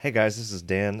Hey guys, this is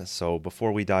Dan. So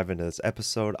before we dive into this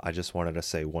episode, I just wanted to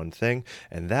say one thing,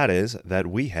 and that is that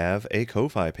we have a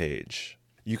Ko-Fi page.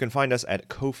 You can find us at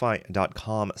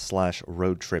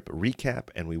ko-fi.com/roadtriprecap,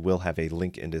 and we will have a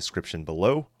link in description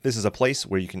below. This is a place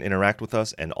where you can interact with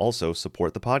us and also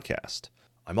support the podcast.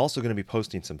 I'm also going to be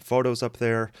posting some photos up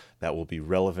there that will be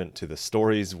relevant to the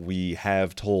stories we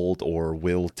have told or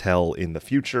will tell in the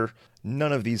future.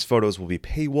 None of these photos will be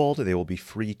paywalled, they will be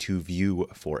free to view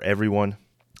for everyone.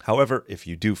 However, if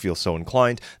you do feel so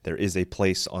inclined, there is a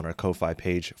place on our Ko-Fi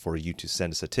page for you to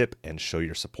send us a tip and show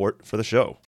your support for the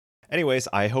show. Anyways,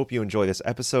 I hope you enjoy this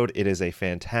episode. It is a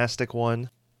fantastic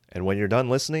one. And when you're done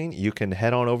listening, you can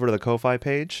head on over to the Ko-Fi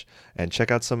page and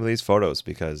check out some of these photos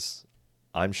because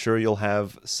I'm sure you'll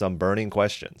have some burning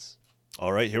questions.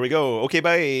 All right, here we go. Okay,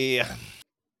 bye.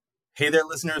 Hey there,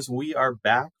 listeners. We are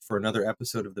back for another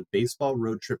episode of the Baseball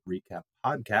Road Trip Recap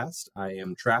podcast. I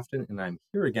am Trafton, and I'm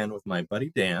here again with my buddy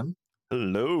Dan.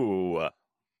 Hello.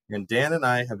 And Dan and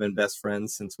I have been best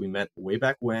friends since we met way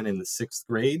back when in the 6th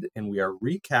grade, and we are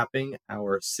recapping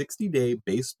our 60-day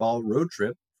baseball road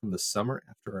trip from the summer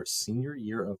after our senior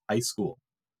year of high school.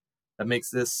 That makes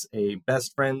this a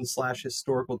best friend /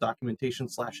 historical documentation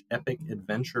 / epic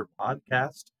adventure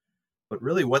podcast. But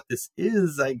really what this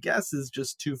is, I guess, is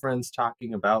just two friends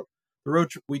talking about the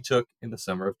road trip we took in the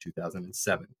summer of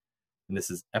 2007. And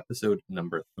this is episode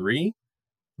number 3.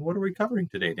 What are we covering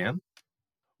today, Dan?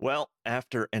 Well,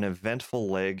 after an eventful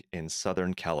leg in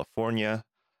Southern California,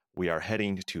 we are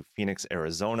heading to Phoenix,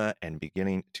 Arizona, and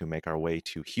beginning to make our way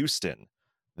to Houston.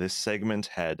 This segment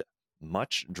had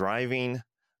much driving,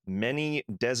 many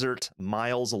desert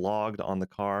miles logged on the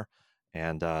car,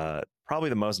 and probably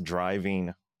the most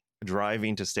driving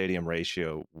to stadium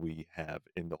ratio we have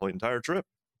in the whole entire trip.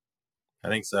 I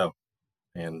think so.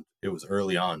 And it was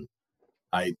early on.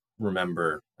 I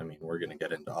remember, we're going to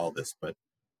get into all this, but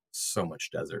so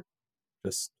much desert.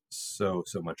 Just so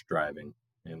much driving.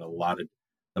 And the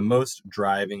most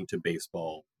driving to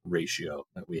baseball ratio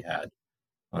that we had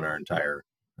on the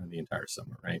entire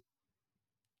summer, right?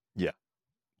 Yeah,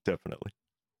 definitely.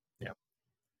 Yeah.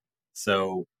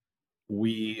 So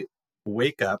we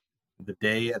wake up. The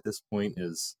day at this point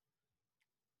is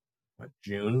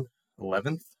June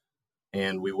 11th,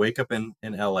 and we wake up in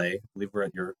LA. I believe we're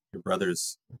at your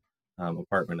brother's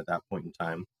apartment at that point in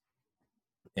time,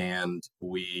 and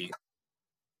we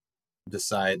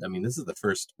decide. This is the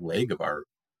first leg of our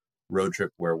road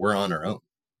trip where we're on our own.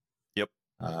 Yep.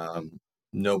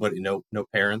 Nobody, no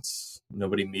parents,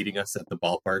 nobody meeting us at the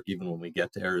ballpark even when we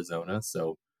get to Arizona.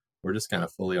 So we're just kind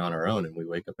of fully on our own, and we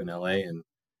wake up in LA and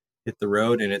hit the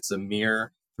road, and it's a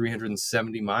mere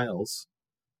 370 miles,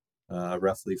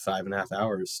 roughly 5.5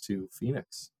 hours to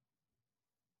Phoenix.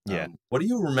 Yeah. What do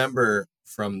you remember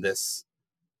from this?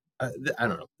 I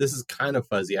don't know. This is kind of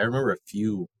fuzzy. I remember a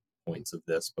few points of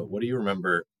this, but what do you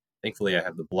remember? Thankfully, I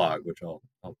have the blog, which I'll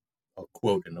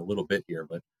quote in a little bit here.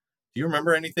 But do you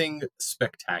remember anything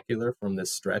spectacular from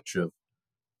this stretch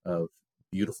of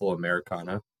beautiful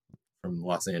Americana from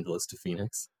Los Angeles to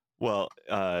Phoenix? Well,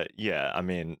 yeah.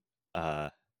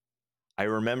 I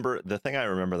remember the thing I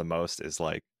remember the most is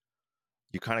like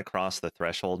you kind of cross the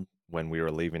threshold when we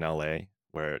were leaving LA,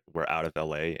 where we're out of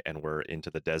LA and we're into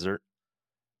the desert,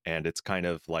 and it's kind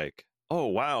of like, oh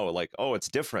wow, like oh it's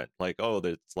different, like oh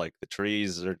it's like the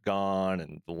trees are gone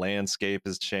and the landscape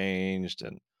has changed,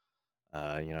 and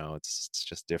it's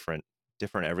just different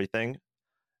everything,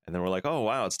 and then we're like, oh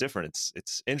wow, it's different,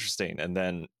 it's interesting, and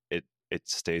then it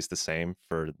stays the same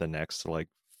for the next like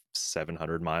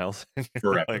 700 miles.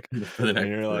 Forever. Like, For the and next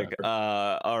you're like,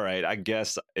 forever. all right, I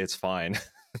guess it's fine.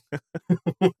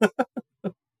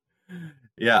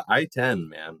 Yeah, I-10,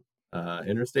 man.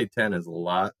 Interstate 10 has a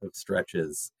lot of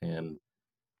stretches, and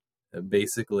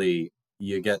basically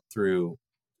you get through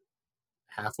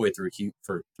halfway through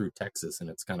through Texas, and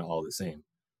it's kind of all the same.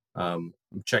 I'm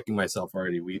checking myself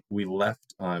already. We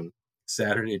left on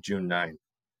Saturday, June 9th,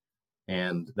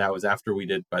 and that was after we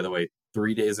did, by the way,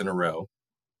 3 days in a row,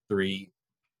 3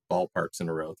 ballparks in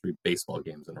a row, 3 baseball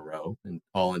games in a row, and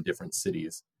all in different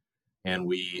cities. And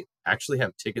we actually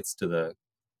have tickets to the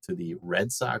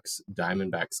Red Sox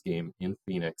Diamondbacks game in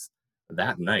Phoenix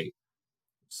that night.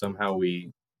 Somehow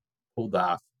we pulled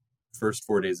off first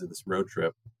 4 days of this road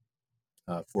trip,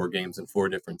 4 games in 4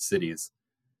 different cities,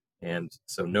 and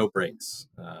so no breaks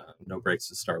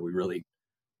to start. We really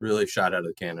shot out of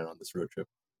the cannon on this road trip.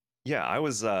 Yeah, I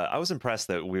was impressed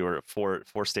that we were at four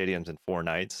stadiums in 4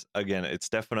 nights. Again, it's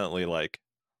definitely like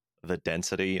the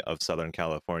density of Southern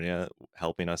California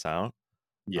helping us out.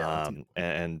 Yeah, that's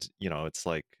And it's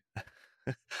like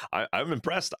I'm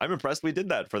impressed. I'm impressed we did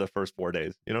that for the first 4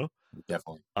 days, you know?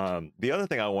 Definitely. The other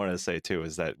thing I wanted to say too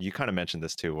is that you kind of mentioned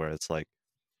this too, where it's like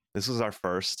this was our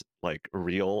first like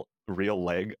real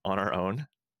leg on our own.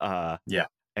 Yeah.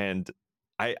 And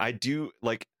I do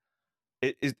like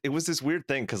it was this weird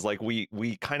thing because like we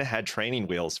kind of had training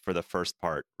wheels for the first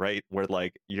part, right? Where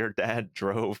like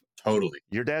Totally.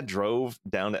 your dad drove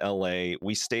down to LA.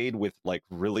 We stayed with like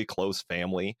really close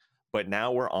family, but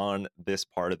now we're on this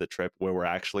part of the trip where we're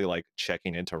actually like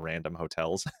checking into random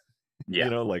hotels. Yeah.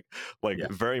 Like Yeah.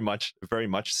 very much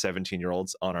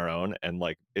 17-year-olds on our own, and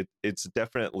like it's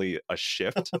definitely a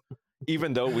shift.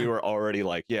 Even though we were already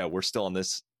like, yeah, we're still on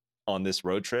this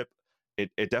road trip,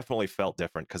 it definitely felt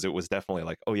different because it was definitely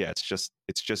like, oh yeah, it's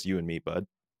just you and me, bud.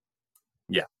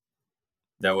 Yeah.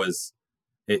 That was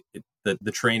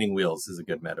the training wheels is a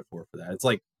good metaphor for that. It's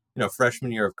like,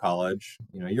 freshman year of college,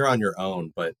 you're on your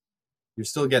own, but you're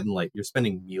still getting like you're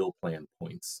spending meal plan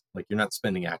points. Like you're not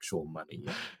spending actual money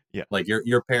yet. Yeah, Like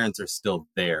your parents are still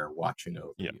there watching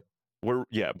over yeah,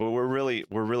 you. but we're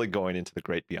really going into the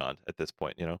great beyond at this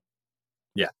point, you know.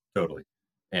 Yeah, totally.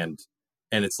 And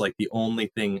and it's like the only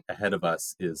thing ahead of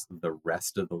us is the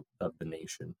rest of the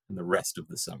nation and the rest of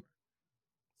the summer.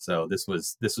 So this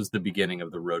was the beginning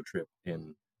of the road trip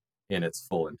in its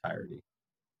full entirety.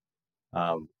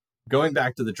 Um, Going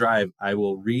back to the drive, I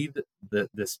will read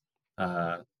this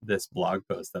blog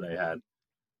post that I had.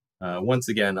 Once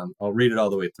again, I'll read it all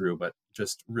the way through, but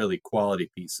just really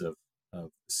quality piece of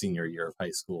senior year of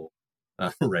high school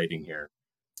writing here.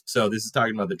 So this is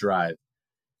talking about the drive.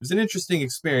 It was an interesting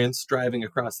experience driving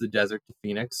across the desert to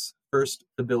Phoenix. First,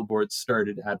 the billboards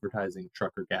started advertising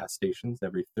trucker gas stations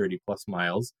every 30 plus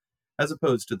miles, as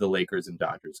opposed to the Lakers and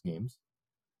Dodgers games.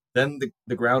 Then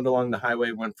the ground along the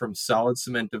highway went from solid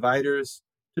cement dividers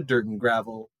to dirt and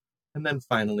gravel, and then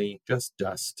finally just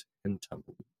dust and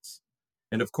tumbleweeds.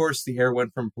 And of course, the air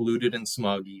went from polluted and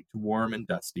smoggy to warm and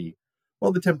dusty,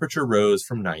 while the temperature rose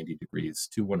from 90 degrees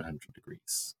to 100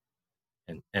 degrees.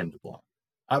 And end blog.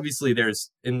 Obviously, there's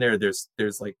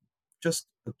like just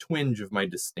a twinge of my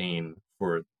disdain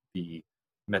for the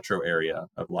metro area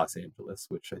of Los Angeles,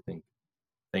 which I think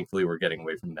thankfully we're getting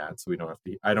away from that, so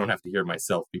I don't have to hear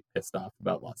myself be pissed off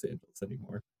about Los Angeles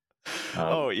anymore.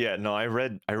 Oh yeah, no, I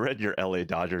read your LA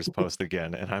Dodgers post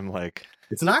again, and I'm like,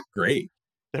 It's not great.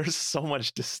 there's so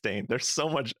much disdain. There's so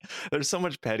much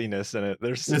pettiness in it.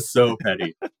 There's It's so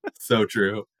petty. So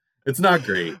true. It's not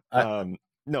great.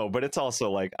 no, but it's also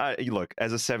like look,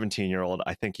 as a 17-year-old,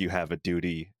 I think you have a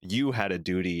duty. You had a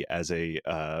duty as a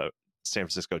San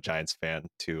Francisco Giants fan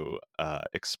to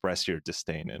express your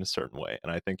disdain in a certain way,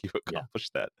 and I think you Yeah,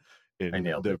 accomplished that I in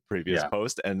nailed the it. previous Yeah,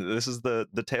 post, and this is the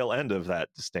tail end of that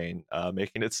disdain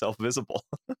making itself visible.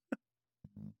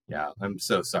 yeah. I'm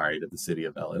so sorry to the city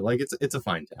of LA. Like it's a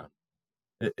fine town.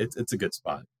 It's a good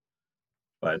spot.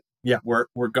 But yeah, we're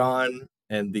gone,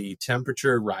 and the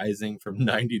temperature rising from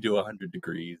 90 to 100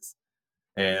 degrees,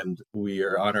 and we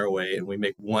are on our way, and we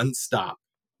make one stop.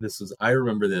 I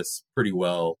remember this pretty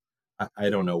well.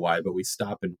 I don't know why, but we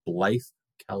stop in Blythe,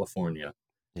 California,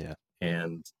 Yeah.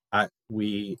 and I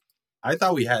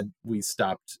thought we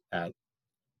stopped at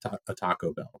a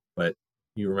Taco Bell, but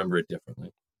you remember it differently.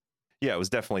 Yeah, it was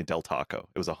definitely Del Taco.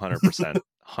 It was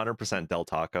 100% Del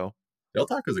Taco. Del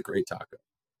Taco is a great taco.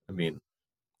 I mean,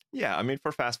 Yeah, I mean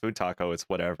for fast food taco, it's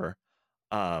whatever.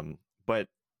 But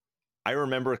I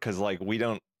remember because like we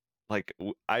don't like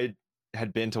I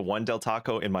had been to one Del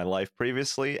Taco in my life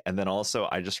previously, and then also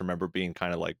I just remember being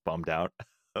kind of like bummed out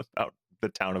about the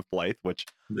town of Blythe, which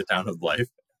the town of Blythe.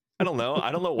 I don't know.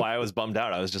 I don't know why I was bummed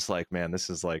out. I was just like, man, this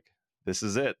is it. This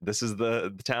is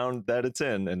the town that it's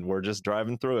in, and we're just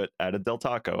driving through it at a Del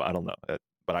Taco. I don't know,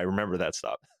 but I remember that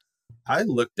stop. I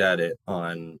looked at it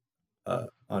on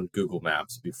Google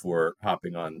Maps before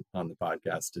hopping on the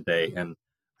podcast today, and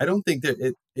I don't think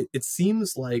that it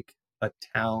seems like a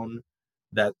town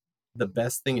that the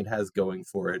best thing it has going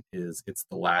for it is it's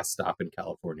the last stop in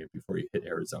California before you hit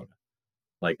Arizona.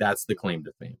 Like that's the claim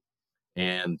to fame.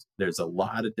 And there's a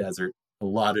lot of desert, a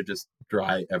lot of just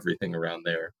dry everything around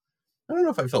there. I don't know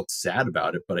if I felt sad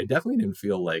about it, but I definitely didn't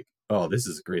feel like, oh, this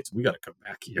is great, so we got to come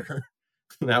back here.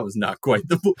 That was not quite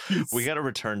the We place. got to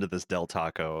return to this Del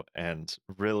Taco and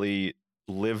really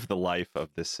live the life of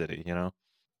this city, you know?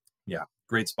 Yeah,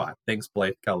 great spot. Thanks,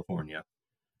 Blythe, California.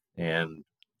 And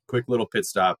quick little pit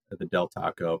stop at the Del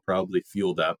Taco, probably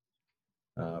fueled up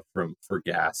for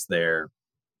gas there.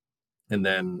 And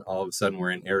then all of a sudden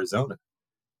we're in Arizona,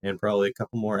 and probably a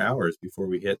couple more hours before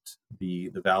we hit the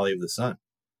Valley of the Sun.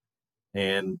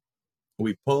 And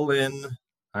we pull in.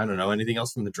 I don't know anything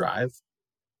else from the drive.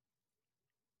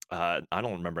 I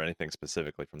don't remember anything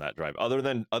specifically from that drive, other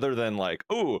than like,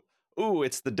 ooh,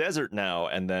 it's the desert now,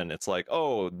 and then it's like,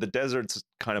 oh, the desert's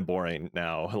kind of boring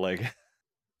now. Like,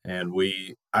 And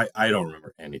I don't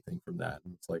remember anything from that.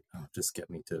 It's like, oh, just get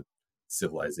me to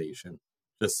civilization.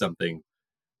 Just something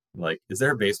like, is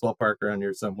there a baseball park around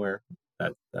here somewhere?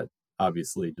 That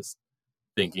obviously just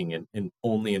thinking in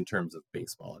only in terms of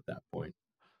baseball at that point.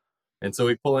 And so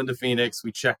we pull into Phoenix,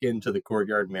 we check into the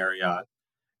Courtyard Marriott,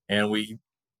 and we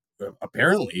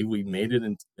apparently we made it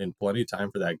in plenty of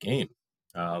time for that game.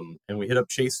 And we hit up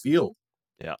Chase Field.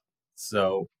 yeah,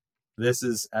 So this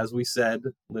is, as we said,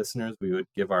 listeners, we would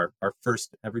give our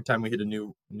first, every time we hit a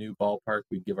new ballpark,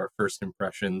 we'd give our first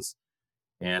impressions.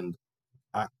 And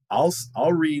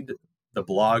I'll read the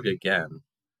blog again,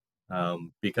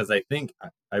 because I think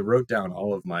I wrote down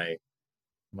all of my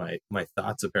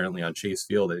thoughts apparently on Chase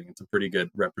Field. I think it's a pretty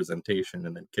good representation,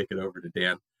 and then kick it over to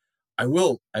Dan. I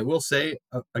will say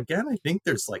again, I think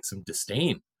there's like some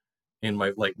disdain in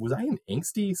my, like, was I an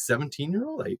angsty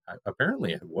 17-year-old? I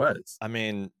apparently I was. I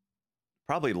mean,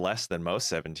 probably less than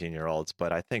most 17-year-olds,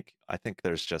 but I think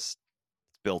there's just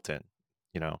built in,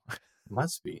 you know.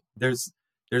 Must be. There's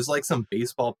like some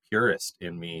baseball purist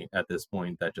in me at this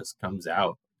point that just comes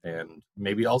out. And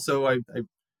maybe also I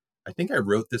think I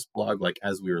wrote this blog like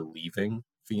as we were leaving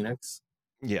Phoenix,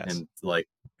 Yes. and like,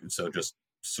 so just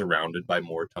surrounded by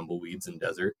more tumbleweeds and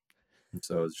desert. And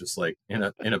so it's just like in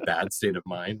a bad state of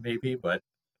mind maybe, but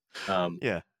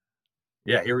Yeah.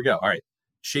 yeah, here we go. All right.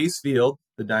 Chase Field,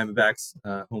 the Diamondbacks'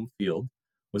 home field,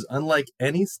 was unlike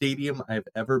any stadium I've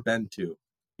ever been to.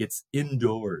 It's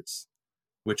indoors,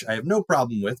 which I have no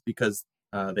problem with because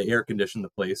they air conditioned the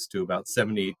place to about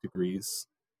 78 degrees,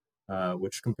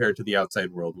 which compared to the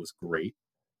outside world was great.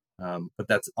 But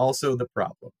that's also the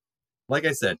problem. Like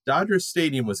I said, Dodgers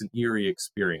Stadium was an eerie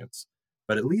experience,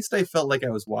 but at least I felt like I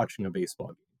was watching a baseball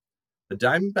game. The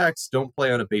Diamondbacks don't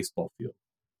play on a baseball field.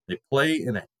 They play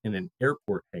in an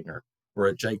airport hangar or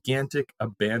a gigantic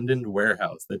abandoned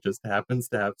warehouse that just happens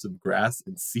to have some grass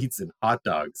and seats and hot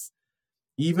dogs.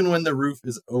 Even when the roof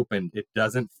is open, it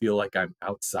doesn't feel like I'm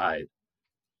outside.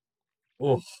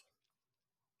 Oh,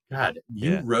 God,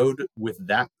 you Yeah. rode with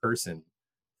that person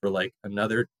for like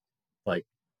another like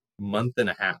month and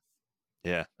a half.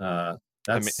 Yeah. I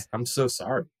mean, I'm so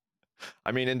sorry.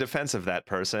 in defense of that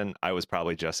person, I was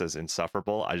probably just as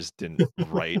insufferable. I just didn't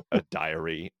write a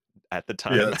diary at the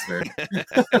Yeah, time. that's fair.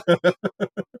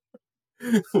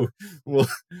 Well,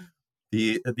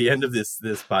 at the end of this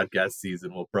podcast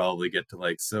season, we'll probably get to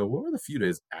like, so what were the few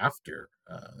days after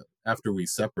we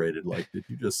separated? Like, did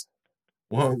you just,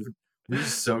 well, we're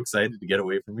just so excited to get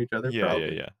away from each other? Yeah,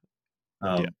 Probably. yeah.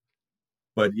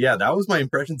 But yeah, that was my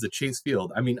impressions of Chase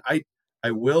Field. I mean, I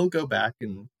will go back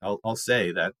and I'll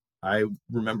say that I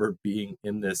remember being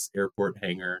in this airport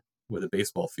hangar with a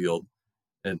baseball field,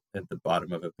 and at the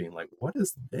bottom of it being like, what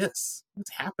is this?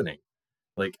 What's happening?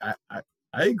 Like, I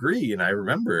agree, and I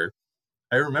remember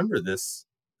this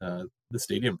the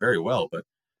stadium very well. But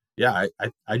yeah,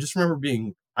 I just remember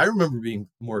being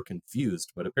more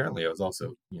confused, but apparently I was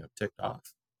also, ticked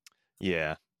off.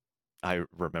 Yeah, I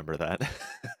remember that.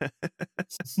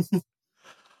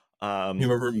 You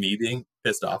remember me being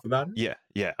pissed off about it?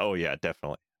 Yeah. Oh, yeah,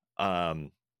 definitely.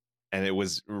 And it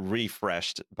was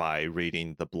refreshed by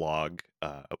reading the blog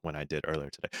when I did earlier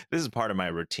today. This is part of my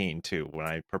routine too. When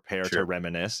I prepare to Sure.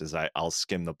 reminisce, is I'll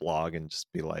skim the blog and just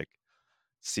be like,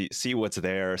 see what's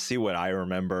there, see what I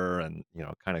remember, and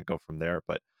kind of go from there.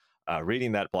 But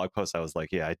reading that blog post, I was like,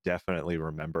 yeah, I definitely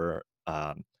remember.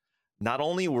 Not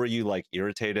only were you like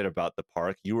irritated about the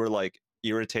park, you were like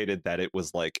irritated that it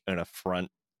was like an affront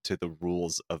to the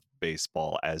rules of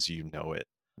baseball as you know it.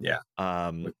 Yeah.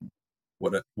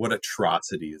 What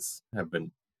atrocities have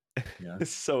been. Yeah.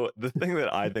 So the thing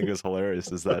that I think is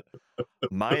hilarious is that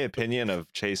my opinion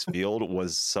of Chase Field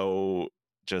was so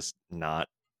just not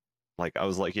like, I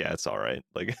was like, yeah, it's all right.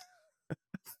 Like,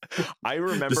 I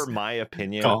remember Just my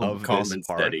opinion calm of this and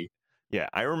park. steady. Yeah,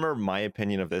 I remember my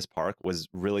opinion of this park was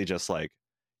really just like,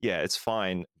 yeah, it's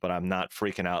fine, but I'm not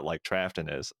freaking out like Trafton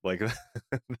is. Like,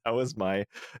 that was my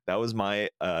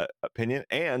opinion,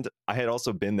 and I had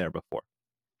also been there before.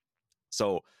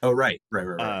 So, oh right.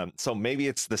 So maybe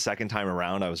it's the second time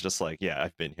around I was just like, yeah,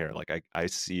 I've been here. Like,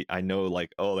 I know,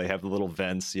 like, oh, they have the little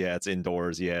vents. Yeah, it's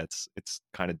indoors. Yeah, it's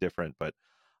kind of different, but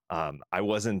I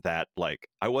wasn't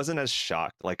as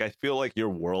shocked. Like, I feel like your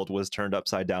world was turned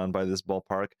upside down by this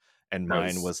ballpark, and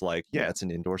mine was like, yeah, it's an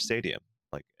indoor stadium.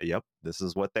 Like, yep, this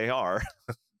is what they are.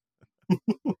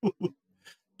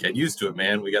 Get used to it,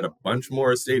 man. We got a bunch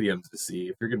more stadiums to see.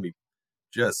 If you're gonna be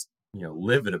just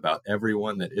livid about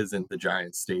everyone that isn't the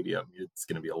Giants stadium. It's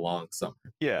going to be a long summer.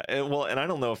 Yeah, and I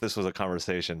don't know if this was a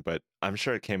conversation, but I'm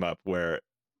sure it came up where,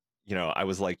 I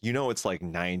was like, it's like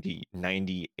 90,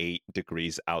 98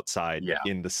 degrees outside Yeah,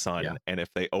 in the yeah. sun, and if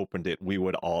they opened it, we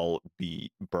would all be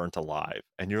burnt alive.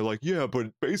 And you're like, yeah,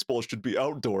 but baseball should be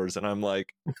outdoors. And I'm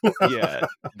like, yeah,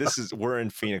 we're in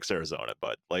Phoenix, Arizona,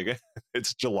 but like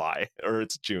it's July or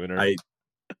it's June or I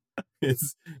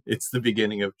it's the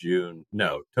beginning of June.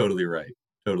 No, totally right.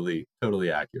 Totally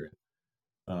accurate.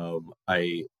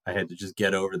 I had to just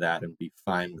get over that and be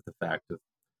fine with the fact of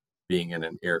being in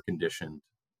an air conditioned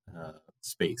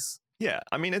space. yeah,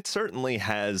 I mean, it certainly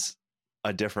has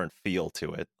a different feel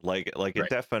to it. Like it Right.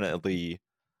 definitely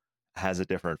has a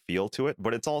different feel to it,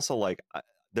 but it's also like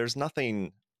there's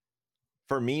nothing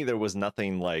for me. There was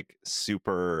nothing like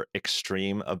super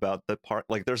extreme about the part.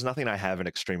 Like there's nothing I have an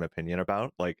extreme opinion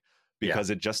about, like Yeah. because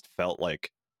it just felt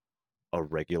like a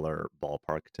regular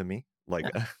ballpark to me. Like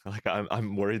Yeah. like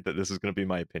I'm worried that this is going to be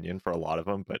my opinion for a lot of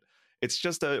them, but it's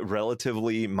just a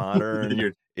relatively modern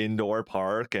You're, indoor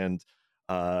park. And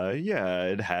yeah,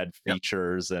 it had yeah.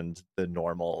 features and the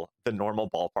normal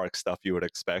ballpark stuff you would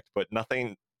expect, but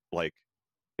nothing like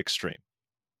extreme.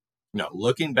 No,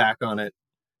 looking back on it,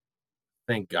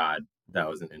 thank God that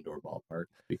was an indoor ballpark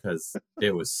because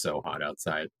it was so hot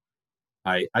outside.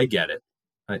 I get it.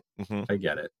 I Hmm. I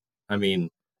get it. I mean,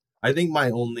 I think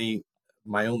my only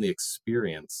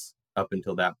experience up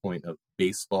until that point of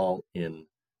baseball in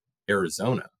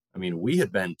Arizona. I mean, we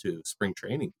had been to spring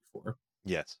training before,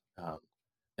 Yes. um,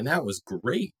 and that was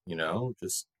great.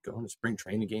 Just going to spring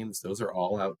training games. Those are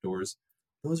all outdoors.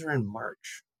 Those are in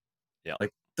March. Yeah.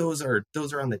 Like those are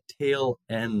on the tail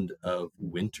end of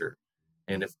winter.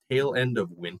 And if tail end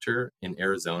of winter in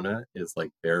Arizona is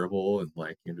like bearable and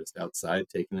like you're just outside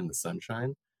taking in the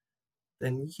sunshine,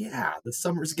 then yeah, the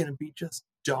summer's gonna be just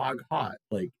dog hot.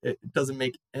 Like it doesn't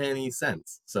make any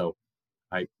sense. So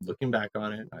looking back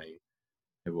on it, I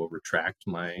will retract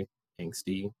my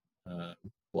angsty uh,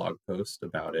 blog post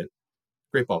about it.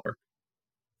 Great ballpark,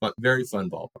 but very fun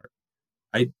ballpark.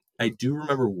 I do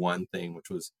remember one thing,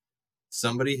 which was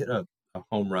somebody hit a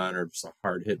home run or just a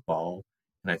hard hit ball,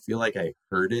 and I feel like I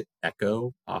heard it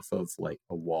echo off of like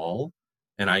a wall,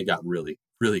 and I got really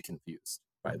really confused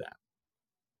by that.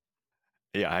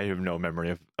 Yeah, I have no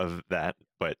memory of that,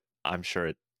 but I'm sure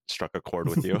it struck a chord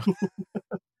with you.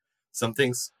 Some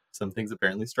things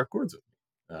apparently struck chords with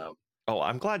me. Oh,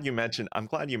 I'm glad you mentioned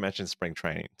spring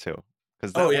training too,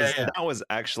 because Oh that yeah, was yeah, that was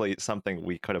actually something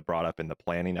we could have brought up in the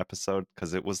planning episode,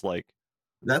 because it was like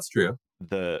that's true.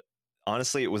 the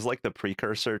honestly, it was like the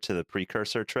precursor to the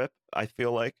precursor trip, I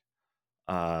feel like.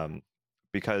 Um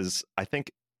because I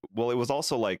think, well, it was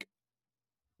also like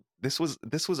this was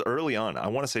early on. I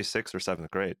want to say 6th or 7th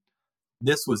grade.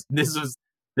 This was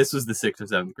the sixth or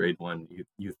seventh grade one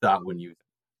you thought when you.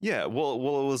 Yeah, well,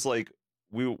 it was like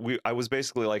we I was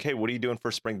basically like, "Hey, what are you doing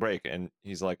for spring break?" And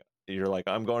you're like,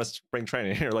 "I'm going to spring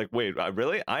training." And you're like, "Wait,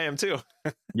 really? I am too."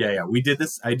 Yeah, we did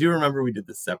this. I do remember we did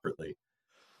this separately.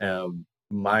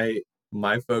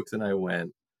 My folks and I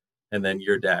went, and then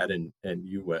your dad and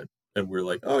you went, and we're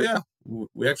like, oh yeah,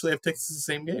 we actually have tickets to the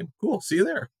same game. Cool, see you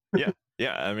there. Yeah.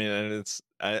 Yeah, I mean, and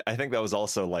I think that was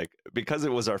also like because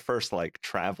it was our first like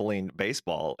traveling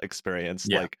baseball experience,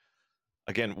 Yeah, like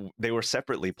again, they were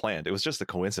separately planned. It was just a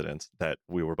coincidence that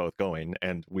we were both going,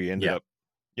 and we ended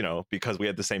yeah, up, because we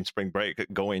had the same spring break,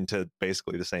 going to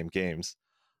basically the same games.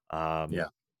 Um yeah.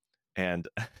 and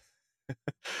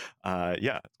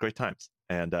yeah, great times.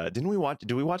 And did we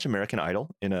watch American Idol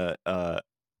in a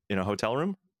hotel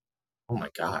room? Oh my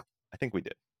god. I think we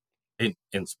did.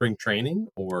 In spring training,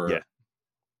 Yeah. or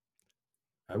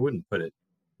I wouldn't put it.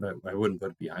 I wouldn't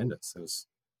put it behind us. I was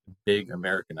a big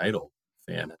American Idol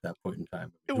fan at that point in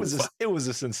time. It It was was a, it was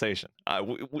a sensation.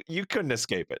 You couldn't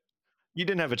escape it. You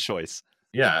didn't have a choice.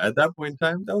 yeah. At that point in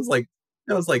time, that was like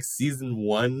season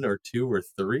 1 or 2 or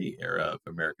 3 era of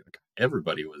American.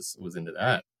 Everybody was into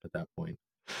that at that point.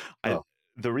 I Oh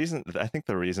the reason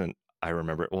I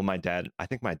remember it, well, I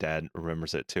think my dad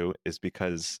remembers it too, is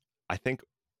because I think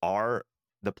our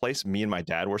the place me and my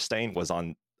dad were staying was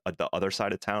on the other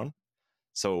side of town.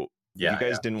 So you yeah,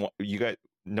 guys yeah. didn't want you guys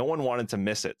no one wanted to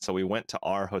miss it. So we went to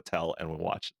our hotel and we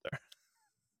watched it there.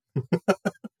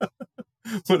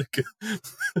 What a good,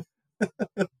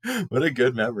 what a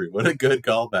good memory. What a good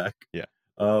callback. Yeah.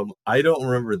 I don't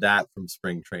remember that from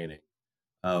spring training.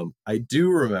 I do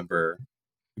remember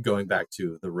going back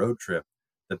to the road trip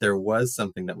that there was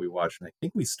something that we watched, and I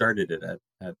think we started it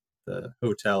at the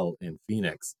hotel in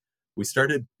Phoenix. We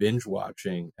started binge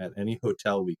watching at any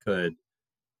hotel we could.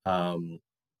 Um,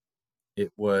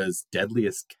 it was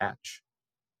Deadliest Catch.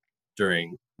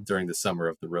 during the summer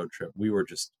of the road trip. We were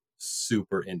just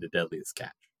super into Deadliest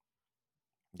Catch.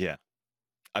 Yeah.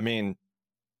 I mean,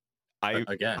 I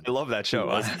Again, love that show.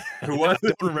 Who was? I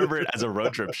don't remember it as a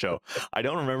road trip show.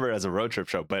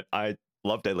 But I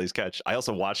love Deadliest Catch. I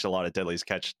also watched a lot of Deadliest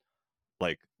Catch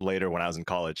like later when I was in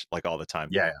college, like all the time.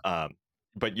 Yeah.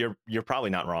 But you're probably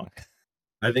not wrong.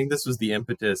 I think this was the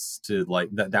impetus to like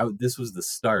that this was the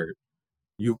start.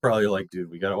 You probably like, dude,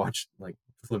 we gotta watch, like,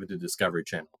 flip it to Discovery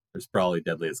Channel. There's probably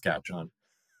Deadliest Catch on.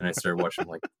 And I started watching,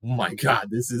 like, oh my God,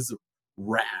 this is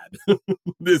rad.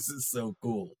 This is so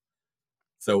cool.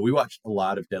 So we watched a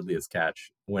lot of Deadliest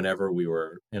Catch whenever we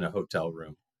were in a hotel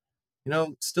room. You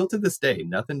know, still to this day,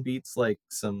 nothing beats like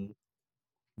some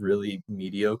really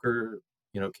mediocre,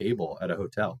 cable at a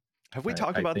hotel. Have we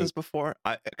talked about this before?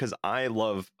 Because I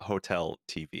love hotel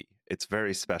TV. It's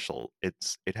very special. It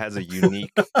has a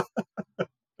unique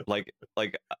like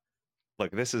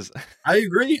this is. I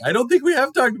agree. I don't think we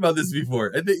have talked about this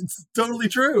before. I think it's totally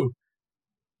true.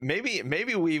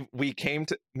 Maybe we came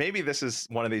to, maybe this is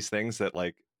one of these things that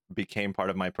like became part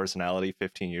of my personality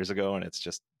 15 years ago, and it's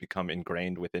just become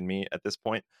ingrained within me at this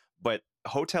point. But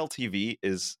hotel TV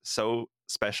is so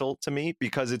special to me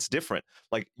because it's different.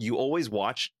 Like, you always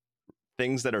watch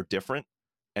things that are different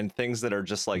and things that are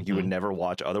just like you would never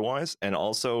watch otherwise. And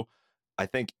also, I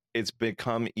think it's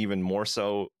become even more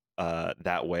so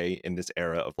that way in this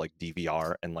era of like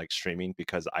DVR and like streaming,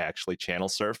 because I actually channel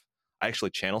surf.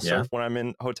 When I'm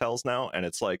in hotels now, and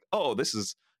it's like, oh, this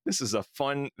is a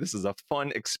fun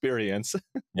experience.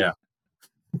 Yeah.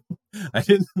 I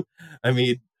think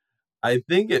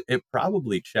it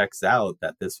probably checks out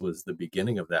that this was the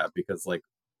beginning of that, because like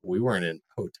we weren't in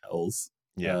hotels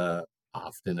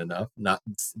often enough.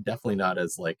 Definitely not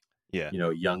as like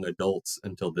young adults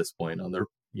until this point on their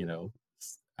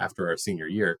after our senior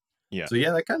year. Yeah. So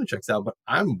that kind of checks out. But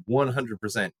I'm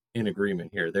 100% in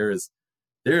agreement here. There's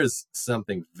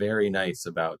something very nice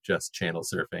about just channel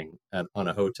surfing on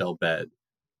a hotel bed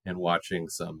and watching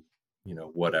some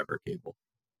whatever cable.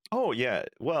 Oh yeah.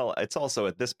 Well, it's also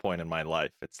at this point in my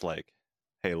life, it's like,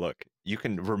 hey, look, you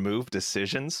can remove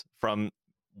decisions from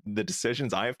the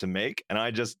decisions I have to make, and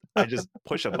I just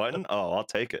push a button. Oh, I'll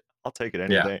take it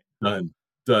any day. Done.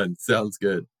 Sounds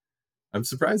good. I'm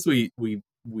surprised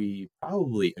we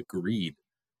probably agreed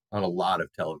on a lot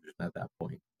of television at that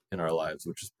point in our lives,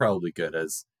 which is probably good,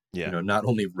 as not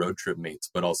only road trip mates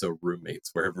but also roommates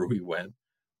wherever we went.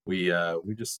 We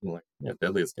just like,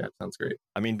 Deadliest Catch sounds great.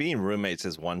 I mean, being roommates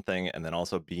is one thing, and then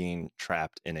also being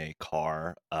trapped in a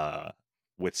car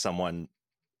with someone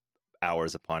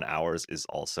hours upon hours is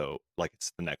also like,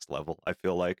 it's the next level, I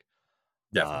feel like.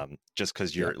 Just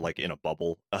because you're like in a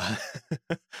bubble.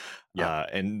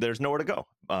 And there's nowhere to go.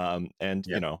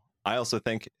 I also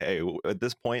think, hey, at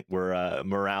this point where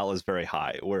morale is very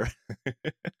high, we're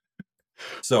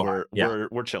chilling,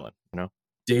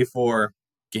 Day 4,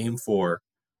 game 4.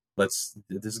 This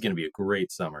is going to be a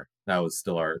great summer. That was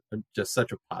still just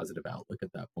such a positive outlook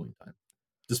at that point in time,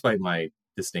 despite my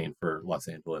disdain for Los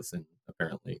Angeles. And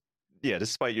apparently,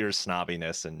 despite your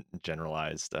snobbiness and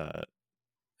generalized, I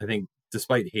think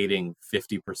despite hating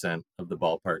 50% of the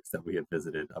ballparks that we had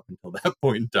visited up until that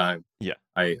point in time,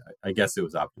 I guess it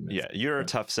was optimistic. Yeah, you're a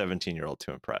tough 17-year-old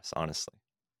to impress, honestly.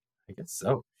 I guess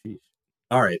so. Sheesh.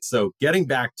 All right, so getting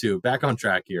back on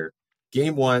track here.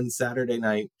 Game 1, Saturday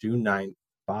night, June 9th,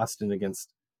 Boston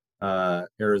against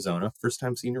Arizona. First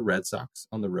time senior Red Sox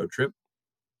on the road trip.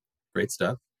 Great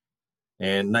stuff.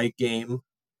 And night game,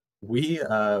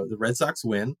 the Red Sox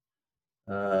win.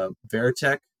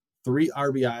 Varitek, 3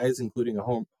 RBIs, including a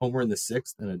homer in the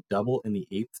 6th and a double in the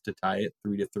 8th to tie it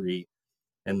 3-3.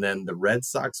 And then the Red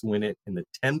Sox win it in the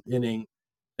 10th inning,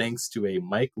 thanks to a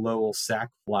Mike Lowell sac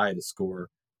fly to score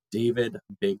David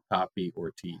Big Papi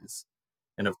Ortiz.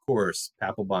 And of course,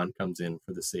 Papelbon comes in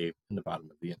for the save in the bottom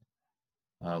of the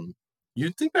inning. You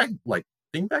think back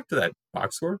to that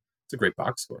box score. It's a great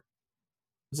box score.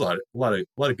 There's a lot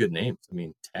of good names. I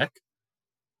mean, Tech.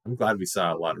 I'm glad we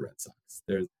saw a lot of Red Sox.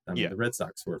 The Red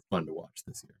Sox were fun to watch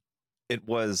this year. It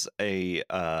was a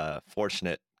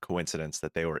fortunate coincidence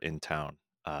that they were in town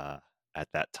at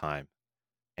that time,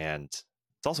 and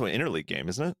it's also an interleague game,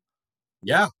 isn't it?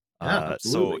 Yeah.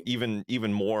 So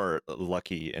even more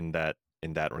lucky in that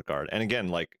regard. And again,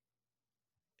 like,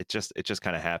 it just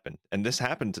kind of happened, and this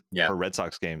happened for Red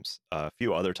Sox games a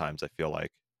few other times, I feel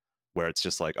like, where it's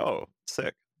just like, oh,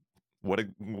 sick, what a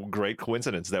great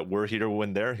coincidence that we're here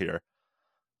when they're here.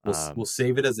 We'll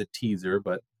save it as a teaser,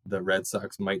 but the Red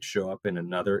Sox might show up in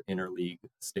another interleague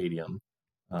stadium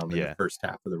in the first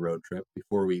half of the road trip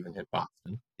before we even hit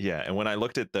Boston. Yeah, and when I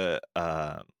looked at the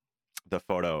the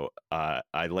photo,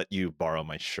 I let you borrow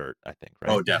my shirt, I think,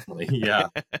 right? Oh, definitely. Yeah.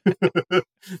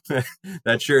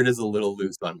 That shirt is a little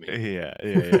loose on me.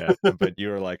 Yeah. But you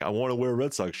were like, I want to wear a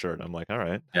Red Sox shirt. I'm like, all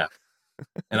right. Yeah.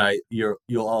 And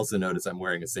you'll also notice I'm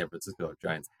wearing a San Francisco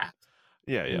Giants hat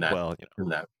Yeah. in that, Well, in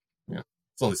that. Yeah.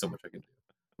 It's only so much I can do.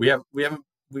 We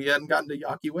hadn't gotten to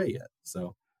Yawkey Way yet.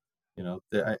 So,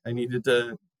 I needed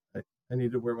to, I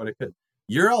needed to wear what I could.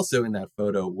 You're also in that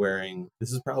photo wearing,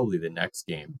 this is probably the next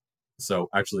game. So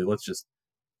actually, let's just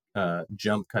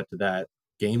jump cut to that.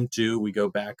 Game 2, we go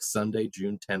back Sunday,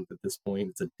 June 10th at this point.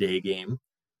 It's a day game.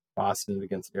 Boston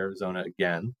against Arizona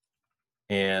again.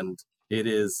 And it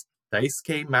is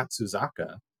Daisuke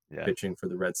Matsuzaka pitching for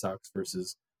the Red Sox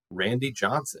versus Randy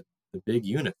Johnson, the big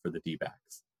unit for the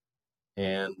D-backs.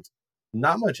 And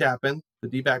not much happened. The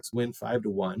D-backs win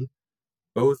 5-1.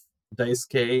 Both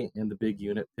Daisuke and the big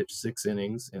unit pitched 6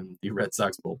 innings in the Red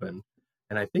Sox bullpen.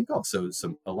 And I think also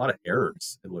a lot of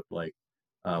errors, it looked like.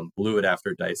 Blew it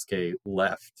after Daisuke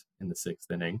left in the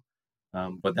 6th inning.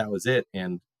 But that was it.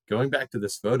 And going back to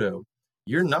this photo,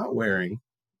 you're not wearing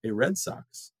a Red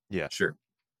Sox shirt.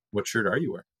 What shirt are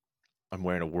you wearing? I'm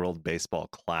wearing a World Baseball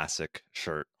Classic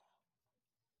shirt.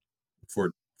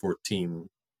 For team,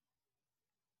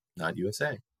 not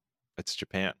USA. It's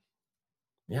Japan.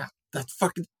 Yeah, that's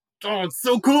fucking, it's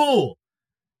so cool.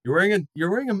 You're wearing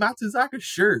a Matsuzaka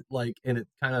shirt, and it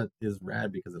kind of is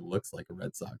rad because it looks like a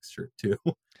Red Sox shirt too.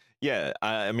 Yeah,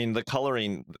 I mean the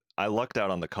coloring. I lucked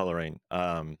out on the coloring.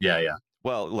 Yeah.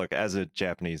 Well, look, as a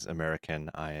Japanese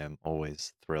American, I am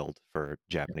always thrilled for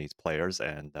Japanese players,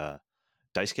 and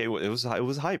Daisuke, it was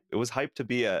hype. It was hype to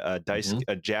be a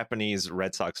Japanese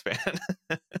Red Sox fan.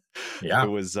 Yeah, it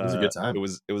was a good time. It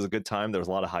was a good time. There was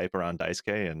a lot of hype around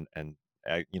Daisuke, and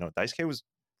Daisuke was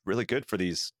really good for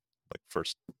these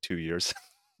first 2 years.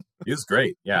 He was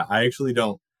great. Yeah, I actually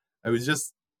don't. I was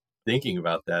just thinking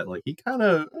about that. He kind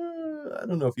of, I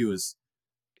don't know if he was.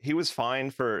 He was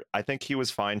fine for. I think he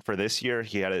was fine for this year.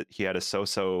 He had a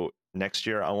so next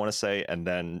year, I want to say, and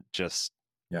then just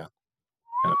kind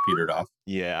of petered off.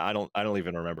 Yeah, I don't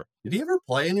even remember. Did he ever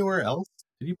play anywhere else?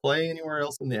 Did he play anywhere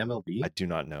else in the MLB? I do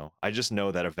not know. I just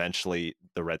know that eventually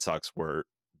the Red Sox were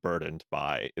burdened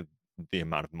by the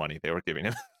amount of money they were giving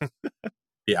him.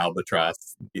 The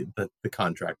albatross, the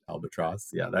contract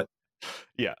albatross.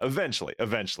 Yeah, eventually.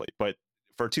 But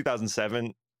for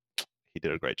 2007, he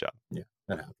did a great job. Yeah,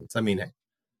 that happens. I mean, hey,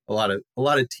 a lot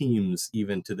of teams,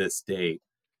 even to this day,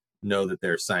 know that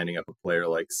they're signing up a player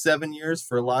 7 years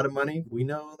for a lot of money. We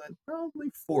know that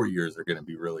probably 4 years are going to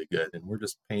be really good, and we're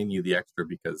just paying you the extra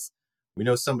because we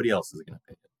know somebody else is going to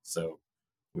pay it. So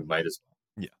we might as well.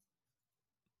 Yeah.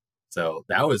 So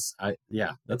that was,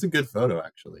 that's a good photo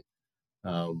actually.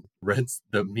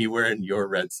 Me wearing your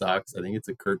Red Sox. I think it's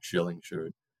a Curt Schilling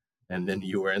shirt, and then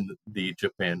you wearing the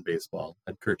Japan baseball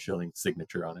had Curt Schilling's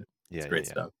signature on it. It's great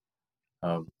stuff.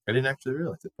 I didn't actually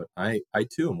realize it, but I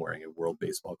too am wearing a World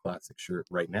Baseball Classic shirt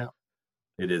right now.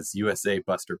 It is USA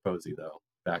Buster Posey though,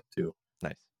 back to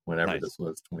whenever this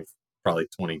was, probably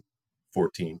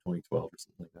 2014, 2012 or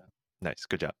something like that. Nice,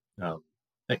 good job.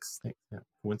 Thanks. Yeah,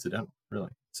 coincidental, really.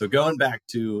 So going back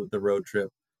to the road trip,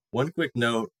 one quick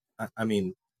note. I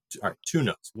mean, all right, 2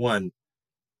 notes. One,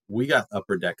 we got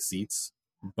upper deck seats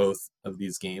both of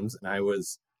these games, and I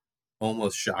was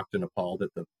almost shocked and appalled at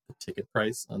the ticket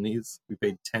price on these. We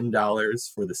paid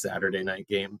 $10 for the Saturday night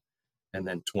game, and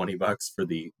then $20 for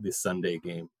the Sunday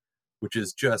game, which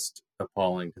is just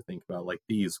appalling to think about.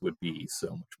 These would be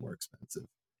so much more expensive.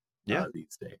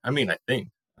 These days. I mean, I think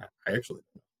I actually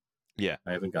don't know. Yeah,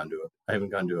 I haven't gone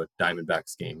to a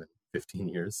Diamondbacks game in 15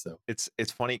 years. So it's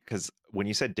funny because when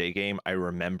you said day game, I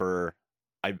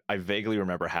vaguely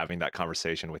remember having that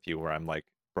conversation with you where I'm like,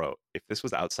 bro, if this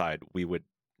was outside, we would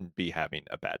be having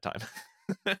a bad time.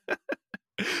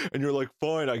 And you're like,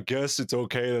 fine, I guess it's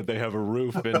okay that they have a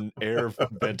roof and air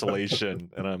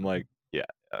ventilation. And I'm like, yeah,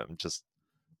 I'm just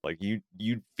you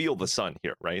feel the sun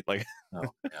here, right? Oh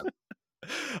man.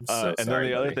 And then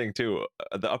the other thing too,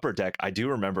 the upper deck, I do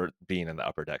remember being in the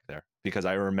upper deck there because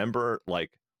I remember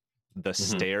the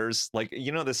stairs,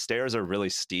 the stairs are really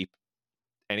steep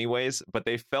anyways, but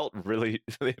they felt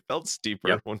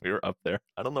steeper when we were up there.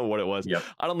 I don't know what it was.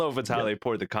 I don't know if it's how they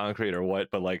poured the concrete or what,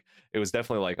 but it was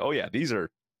definitely oh yeah, these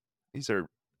are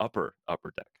upper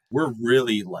deck. We're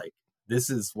really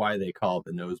this is why they call it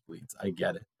the nosebleeds. I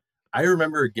get it. I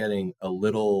remember getting a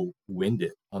little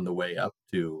winded on the way up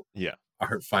to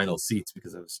our final seats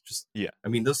because I was just I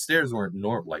mean, those stairs weren't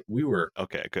normal. We were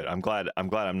okay. Good. I'm glad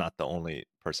I'm not the only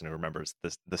person who remembers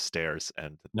the stairs.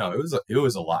 And no, it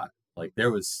was a lot.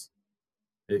 There was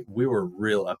We were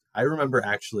real up. I remember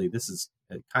actually, this is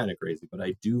kind of crazy, but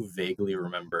I do vaguely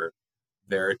remember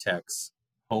Veritek's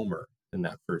homer in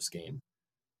that first game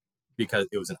because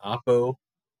it was an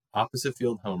opposite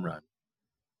field home run.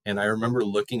 And I remember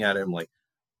looking at him like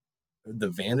the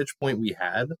vantage point we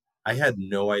had, I had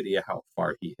no idea how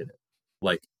far he hit it.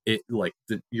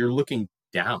 You're looking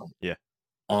down Yeah.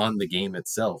 on the game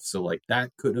itself. So like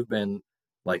that could have been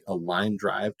like a line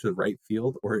drive to right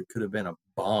field, or it could have been a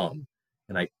bomb.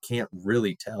 And I can't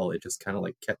really tell. It just kind of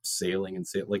like kept sailing and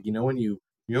sailing. Like, when you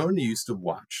used to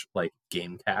watch like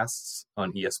game casts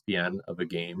on ESPN of a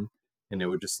game, and it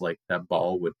would just like that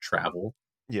ball would travel.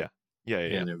 Yeah.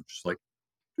 And it was just like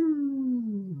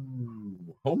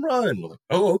home run. Like,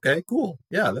 oh, okay, cool.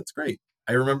 Yeah, that's great.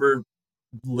 I remember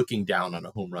looking down on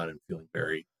a home run and feeling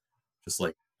very just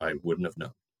like I wouldn't have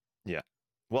known. Yeah.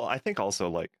 Well, I think also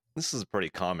like this is pretty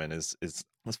common is as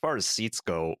far as seats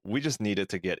go, we just needed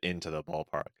to get into the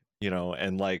ballpark,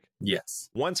 and like Yes.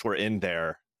 once we're in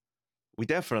there, we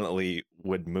definitely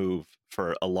would move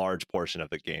for a large portion of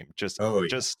the game. Just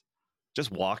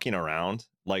walking around,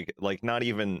 like not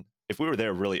even if we were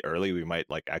there really early, we might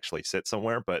like actually sit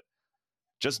somewhere, but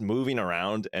just moving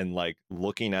around and like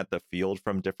looking at the field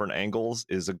from different angles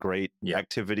is a great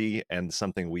activity and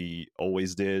something we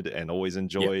always did and always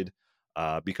enjoyed.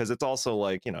 Because it's also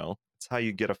like, it's how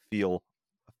you get a feel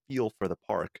for the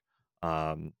park.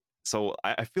 So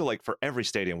I feel like for every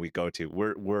stadium we go to,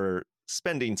 we're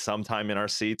spending some time in our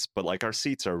seats, but like our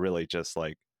seats are really just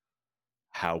like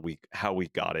how we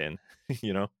got in,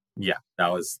 Yeah,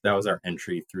 that was our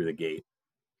entry through the gate.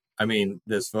 I mean,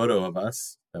 this photo of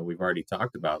us that we've already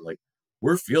talked about, like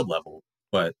we're field level,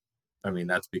 but I mean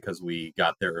that's because we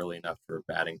got there early enough for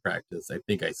batting practice. I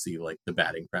think I see like the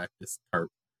batting practice tarp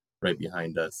right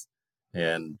behind us,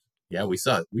 and yeah, we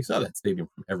saw that stadium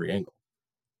from every angle,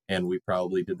 and we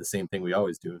probably did the same thing we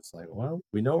always do. It's like, well,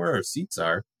 we know where our seats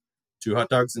are. 2 hot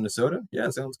dogs and a soda. Yeah,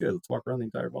 sounds good. Let's walk around the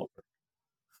entire ballpark.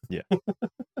 Yeah,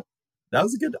 that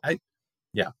was a good.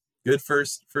 Good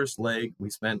first leg.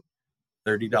 We spent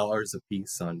 $30 a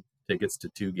piece on tickets to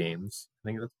 2 games. I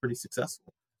think that's pretty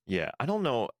successful. Yeah, I don't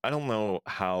know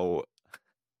how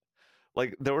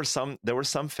like there were some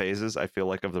phases I feel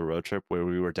like of the road trip where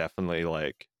we were definitely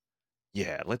like,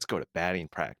 yeah, let's go to batting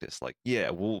practice. Like,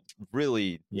 yeah, we'll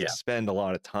really spend a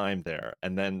lot of time there.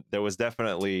 And then there was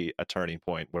definitely a turning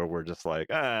point where we're just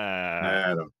like,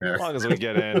 I don't care. As long as we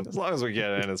get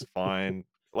in, it's fine.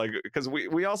 Like, because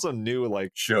we also knew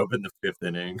like show up in the 5th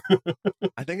inning.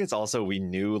 I think it's also we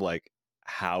knew like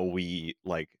how we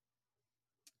like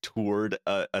toured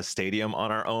a stadium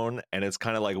on our own, and it's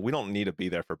kind of like we don't need to be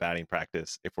there for batting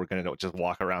practice if we're gonna just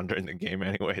walk around during the game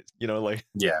anyways, like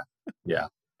yeah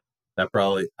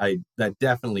that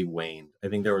definitely waned. I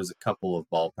think there was a couple of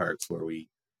ballparks where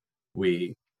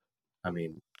we I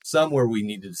mean some where we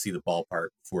needed to see the ballpark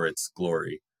for its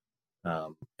glory,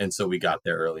 and so we got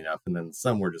there early enough, and then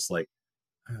some were just like,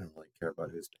 I don't really care about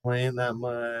who's playing that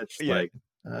much. Like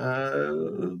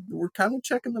we're kind of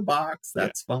checking the box.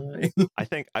 That's fine. I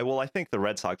think the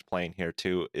Red Sox playing here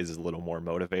too is a little more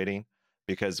motivating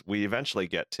because we eventually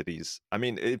get to these. I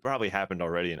mean, it probably happened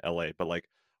already in LA, but like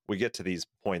we get to these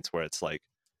points where it's like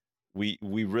we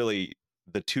really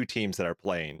the 2 teams that are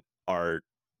playing are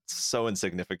so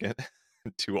insignificant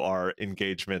to our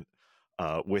engagement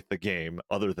with the game,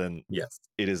 other than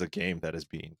it is a game that is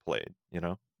being played.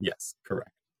 Yes, correct.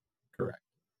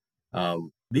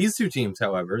 These 2 teams,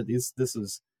 however, this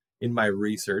was in my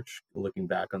research. Looking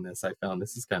back on this, I found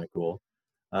this is kind of cool.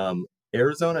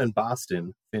 Arizona and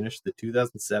Boston finished the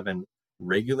 2007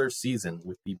 regular season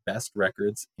with the best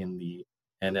records in the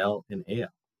NL and AL.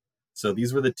 So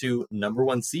these were the 2 number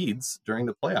 1 seeds during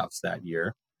the playoffs that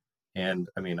year. And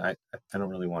I mean, I don't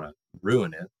really want to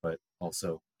ruin it, but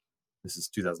also this is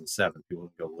 2007.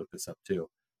 People can go look this up too.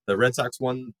 The Red Sox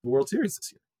won the World Series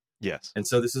this year. Yes. And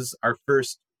so this is our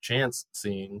first chance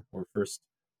seeing, or first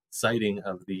sighting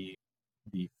of the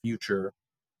future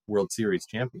World Series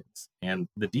champions. And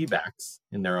the D-backs,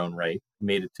 in their own right,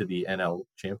 made it to the NL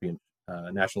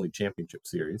National League Championship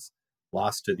Series,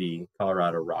 lost to the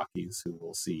Colorado Rockies, who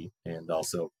we'll see. And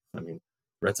also, I mean,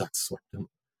 Red Sox swept them,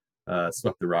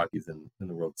 swept the Rockies in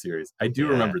the World Series. I do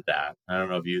remember that. I don't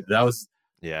know if you, that was,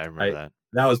 I remember that.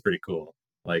 That was pretty cool.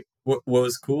 Like what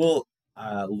was cool,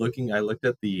 I looked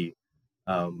at the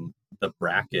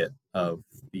bracket of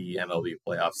the MLB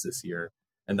playoffs this year,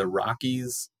 and the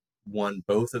Rockies won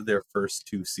both of their first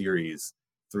 2 series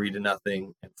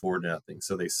 3-0 and 4-0.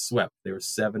 So they swept. They were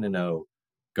 7-0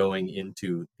 going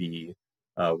into the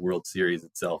World Series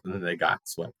itself, and then they got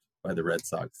swept by the Red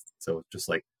Sox. So it's just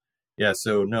like, yeah.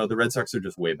 So no, the Red Sox are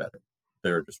just way better.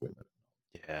 They're just way better.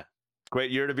 Yeah.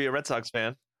 Great year to be a Red Sox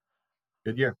fan.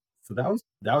 Good year. So that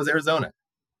was Arizona.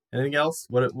 Anything else?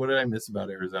 What did I miss about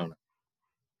Arizona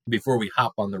before we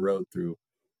hop on the road through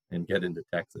and get into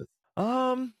Texas?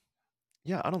 Um,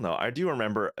 yeah, I don't know. I do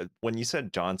remember when you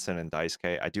said Johnson and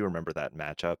Daisuke, I do remember that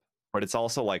matchup, but it's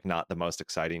also like not the most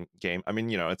exciting game. I mean,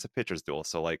 it's a pitcher's duel,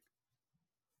 so like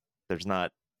there's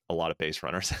not a lot of base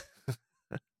runners.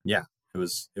 Yeah, it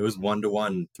was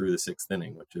 1-1 through the sixth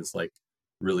inning, which is like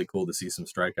really cool to see some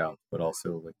strikeouts, but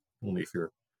also like only if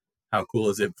you're how cool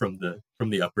is it from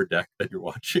the upper deck that you're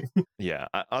watching? Yeah.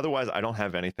 Otherwise, I don't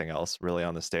have anything else really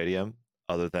on the stadium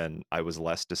other than I was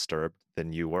less disturbed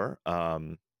than you were.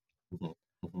 Mhm, mhm.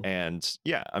 And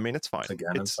yeah, I mean, it's fine. Again,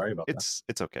 I'm sorry about that.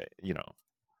 It's okay.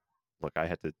 Look, I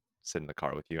had to sit in the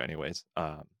car with you anyways,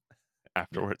 Yeah,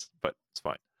 afterwards, but it's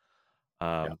fine.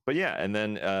 yeah. But yeah, and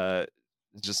then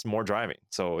just more driving.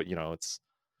 So, it's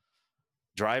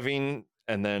driving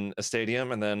and then a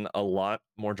stadium and then a lot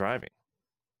more driving.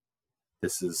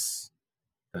 This is,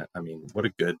 I mean, what a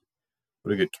good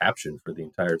caption for the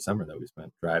entire summer that we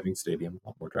spent driving stadium, a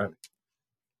lot more driving.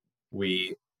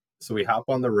 We so we hop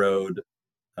on the road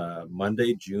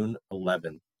Monday, June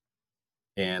 11th,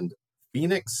 and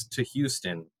Phoenix to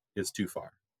Houston is too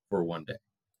far for one day.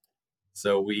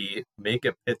 So we make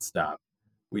a pit stop.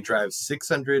 We drive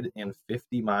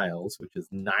 650 miles, which is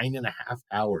 9.5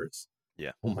 hours.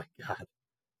 Yeah. Oh my God.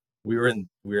 We were in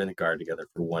the car together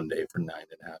for one day for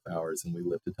 9.5 hours, and we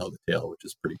lived to tell the tale, which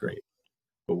is pretty great.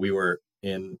 But we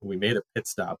made a pit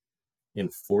stop in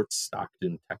Fort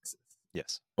Stockton, Texas.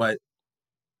 Yes. But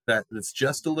that's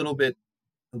just a little bit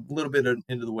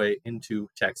into the way into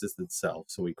Texas itself.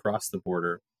 So we crossed the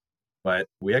border, but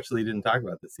we actually didn't talk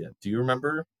about this yet. Do you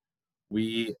remember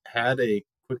we had a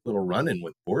quick little run-in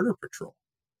with Border Patrol?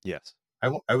 Yes.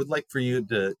 I would like for you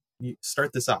to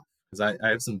start this off because I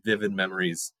have some vivid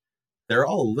memories. They're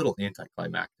all a little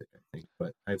anticlimactic, I think,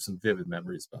 but I have some vivid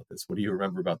memories about this. What do you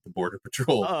remember about the Border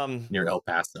Patrol near El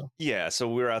Paso? Yeah, so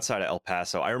we were outside of El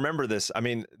Paso. I remember this. I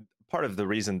mean, part of the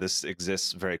reason this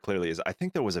exists very clearly is I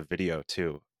think there was a video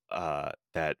too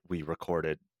that we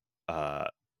recorded uh,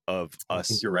 of I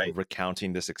think us you're right.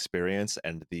 recounting this experience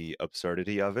and the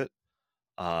absurdity of it.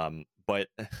 But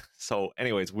so,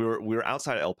 anyways, we were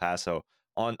outside of El Paso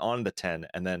on the 10,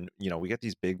 and then we get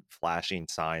these big flashing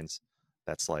signs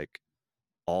that's like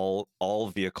all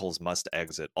vehicles must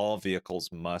exit, all vehicles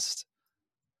must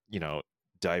you know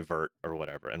divert or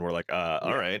whatever, and we're like all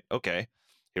Yeah, right, okay,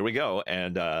 here we go.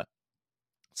 And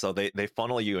so they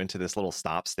funnel you into this little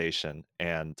stop station,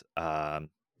 and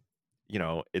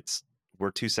it's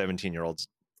we're two 17-year-olds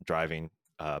driving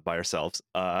by ourselves,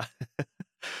 yeah.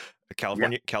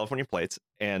 California plates,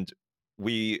 and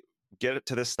we get it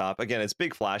to this stop again. It's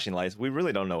big flashing lights, we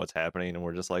really don't know what's happening, and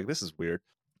we're just like, this is weird.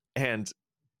 And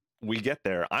we get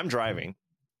there, I'm driving,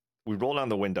 we roll down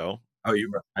the window. Oh,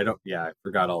 I don't. Yeah, I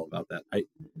forgot all about that.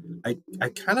 I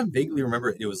kind of vaguely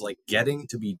remember it was like getting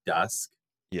to be dusk.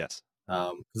 Yes.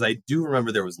 Because I do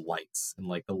remember there was lights and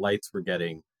like the lights were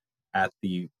getting at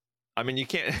the. I mean, you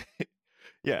can't.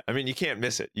 Yeah, I mean, you can't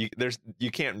miss it.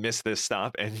 You can't miss this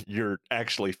stop, and you're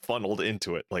actually funneled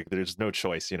into it. Like there's no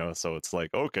choice. So it's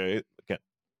like, okay, okay.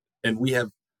 And we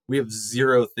have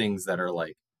zero things that are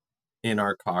like in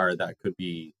our car that could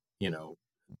be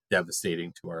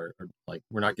devastating to our like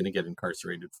we're not going to get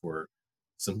incarcerated for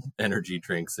some energy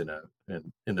drinks in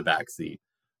the back seat,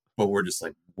 but we're just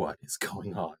like, what is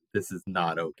going on? This is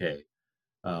not okay.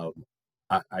 Um,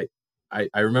 I, I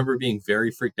I remember being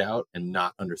very freaked out and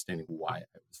not understanding why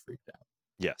I was freaked out.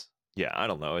 Yes. Yeah, I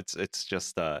don't know. It's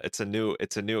just it's a new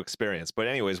experience. But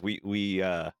anyways, we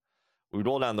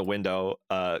roll down the window.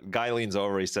 Guy leans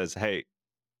over. He says, "Hey,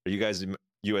 are you guys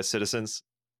U.S. citizens?"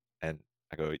 And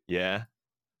I go, "Yeah." And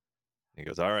he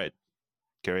goes, "All right,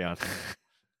 carry on."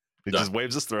 He Done. just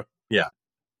waves us through. Yeah,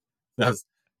 that's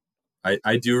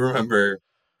I do remember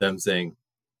them saying,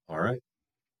 "All right,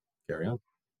 carry on."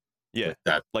 Yeah. Like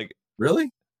that. Like,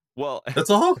 Really? well, That's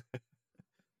all?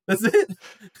 That's it?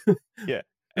 yeah.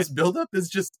 This buildup is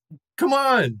just come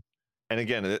on. And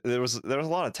again, there was a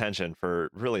lot of tension for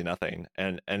really nothing.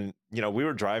 And we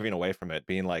were driving away from it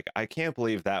being like, I can't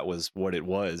believe that was what it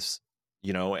was.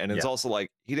 And it's Yeah, also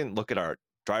like he didn't look at our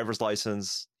driver's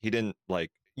license. He didn't, like,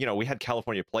 we had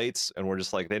California plates, and we're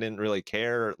just like, they didn't really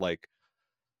care, like,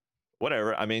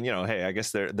 whatever. I mean, hey, I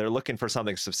guess they're looking for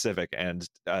something specific, and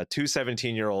two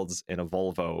 17-year-olds in a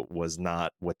Volvo was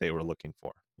not what they were looking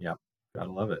for. yeah,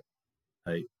 gotta love it.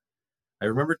 I I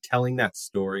remember telling that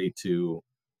story to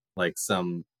like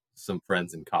some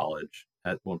friends in college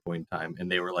at one point in time,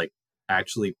 and they were like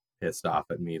actually pissed off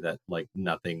at me that like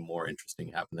nothing more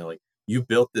interesting happened. They're like, "You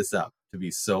built this up to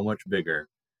be so much bigger.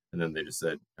 And then they just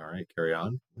said, all right, carry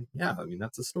on. Like, yeah, I mean,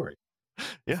 that's a story.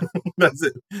 Yeah. That's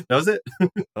it. That was it.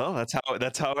 Well,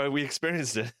 that's how we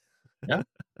experienced it. Yeah.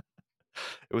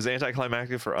 It was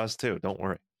anticlimactic for us too. Don't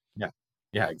worry. Yeah.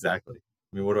 Yeah, exactly.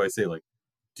 I mean, what do I say? Like,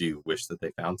 do you wish that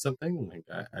they found something? Like,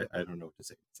 I don't know what to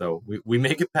say. So we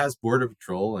make it past Border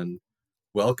Patrol, and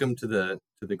welcome to the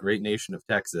great nation of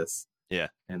Texas. Yeah.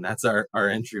 And that's our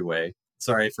entryway.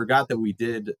 Sorry, I forgot that we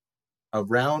did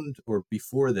around or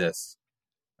before this.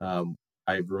 I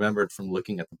remembered from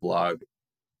looking at the blog,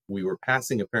 we were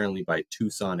passing apparently by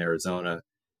Tucson, Arizona,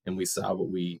 and we saw what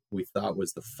we thought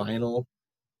was the final,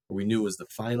 or we knew was the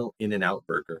final In-N-Out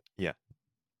burger. Yeah.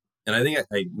 And I think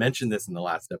I mentioned this in the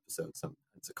last episode, so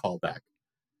it's a callback.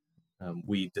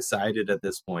 We decided at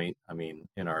this point, I mean,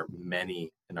 in our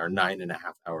 9.5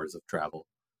 hours of travel,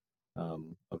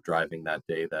 of driving that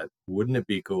day, that wouldn't it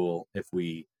be cool if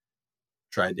we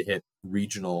tried to hit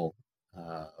regional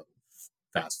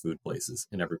fast food places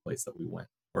in every place that we went,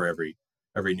 or every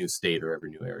new state or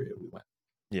every new area we went.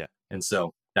 Yeah. And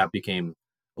so that became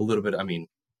a little bit, I mean,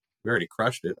 we already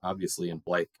crushed it, obviously, in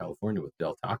Blythe, California with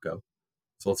Del Taco.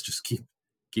 So let's just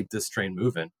keep this train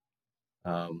moving.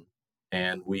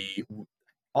 And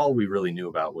all we really knew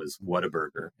about was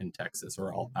Whataburger in Texas,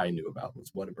 or all I knew about was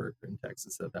Whataburger in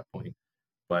Texas at that point.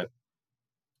 But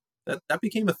that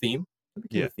became a theme. It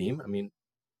became a theme. I mean,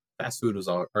 fast food was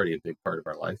already a big part of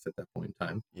our life at that point in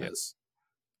time as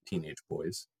teenage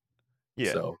boys.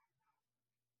 Yeah. So.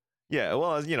 Yeah.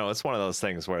 Well, it's one of those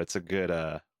things where it's a good,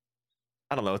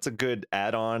 I don't know, it's a good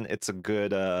add-on. It's a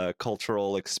good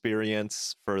cultural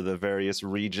experience for the various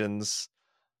regions.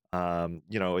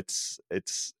 It's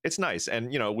nice. And,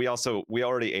 we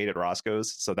already ate at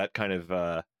Roscoe's, so that kind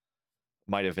of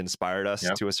might have inspired us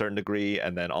to a certain degree.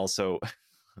 And then also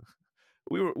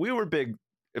we were big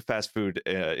fast food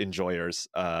enjoyers.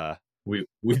 We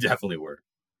definitely were.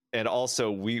 And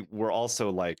also we were also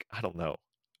like, I don't know,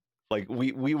 like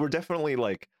we were definitely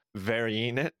like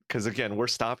varying it, because again, we're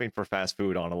stopping for fast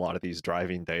food on a lot of these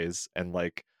driving days, and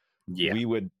like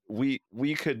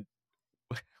we could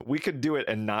do it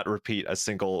and not repeat a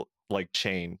single like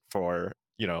chain for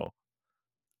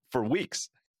weeks.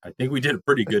 I think we did a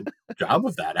pretty good job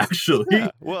of that, actually.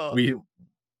 Yeah, well,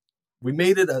 we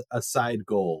made it a side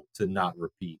goal to not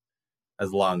repeat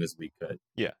as long as we could.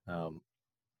 Yeah.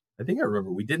 I think I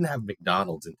remember we didn't have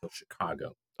McDonald's until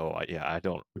Chicago. Oh yeah, I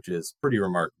don't. Which is pretty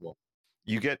remarkable.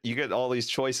 You get all these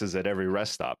choices at every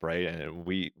rest stop, right? And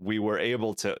we were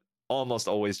able to almost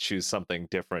always choose something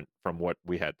different from what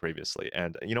we had previously.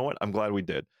 And you know what? I'm glad we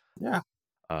did. Yeah.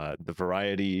 The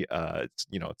variety, it's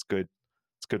good.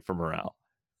 It's good for morale.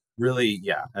 Really,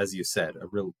 yeah, as you said, a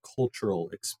real cultural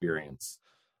experience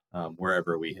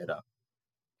wherever we hit up.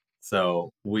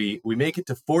 So we make it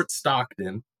to Fort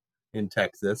Stockton in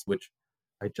Texas, which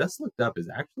I just looked up is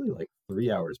actually like 3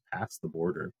 hours past the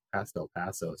border, past El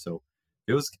Paso. So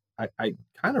it was, I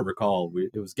kind of recall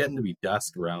it was getting to be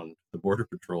dusk around the Border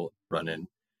Patrol run-in.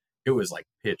 It was like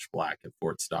pitch black at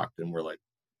Fort Stockton. We're like,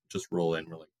 just roll in.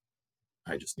 We're like,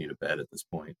 I just need a bed at this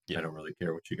point. Yeah. I don't really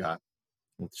care what you got.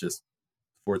 It's just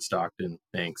Fort Stockton,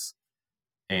 thanks.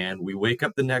 And we wake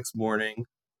up the next morning,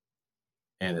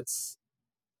 and it's,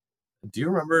 do you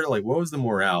remember, like, what was the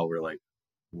morale? We're like,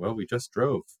 well, we just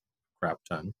drove a crap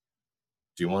ton.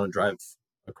 Do you want to drive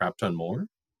a crap ton more?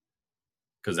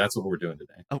 Because that's what we're doing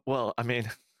today. Well, I mean,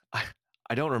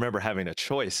 I don't remember having a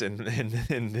choice in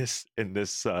this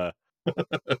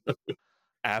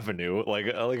avenue.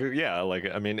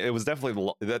 I mean, it was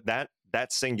definitely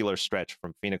that singular stretch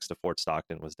from Phoenix to Fort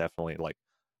Stockton was definitely like,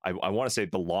 I want to say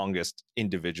the longest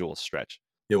individual stretch.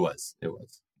 It was.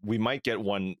 We might get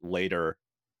one later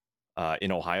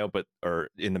in Ohio, or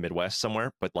in the Midwest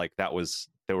somewhere, but like there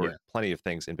were plenty of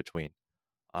things in between.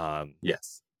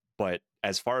 Yes. But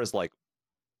as far as like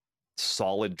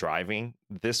solid driving,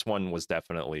 this one was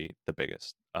definitely the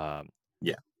biggest.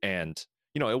 And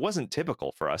it wasn't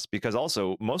typical for us, because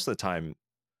also most of the time,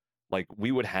 like,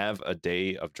 we would have a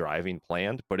day of driving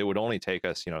planned, but it would only take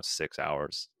us 6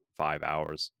 hours, 5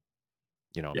 hours,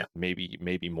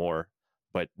 maybe more.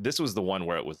 But this was the one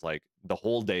where it was like the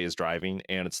whole day is driving,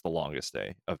 and it's the longest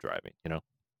day of driving.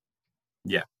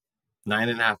 Yeah,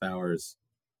 9.5 hours,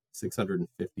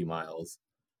 650 miles.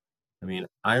 I mean,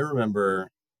 I remember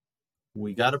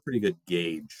we got a pretty good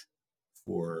gauge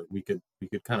for, we could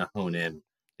kind of hone in.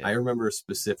 Yeah. I remember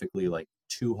specifically like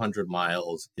 200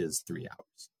 miles is 3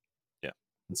 hours. Yeah.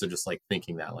 And so just like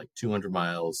thinking that, like 200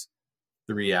 miles,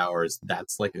 3 hours,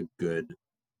 that's like a good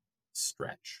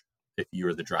stretch. If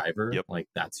you're the driver, like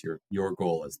that's your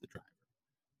goal as the driver.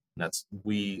 And that's,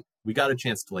 we got a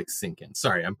chance to like sink in.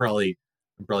 Sorry, I'm probably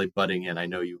I'm probably butting in. I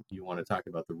know you want to talk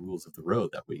about the rules of the road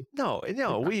that we No,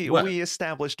 what? we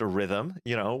established a rhythm,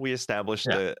 we established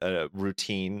Yeah. a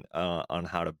routine on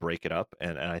how to break it up,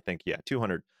 and I think, yeah,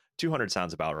 200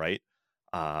 sounds about right.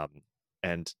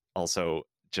 And also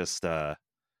just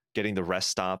getting the rest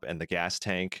stop and the gas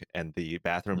tank and the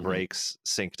bathroom Hmm. breaks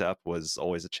synced up was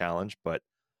always a challenge, but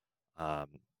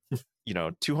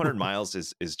 200 miles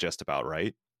is just about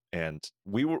right. And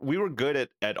we were good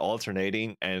at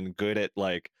alternating and good at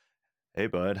like, hey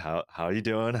bud, how you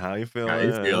doing, how you How feeling,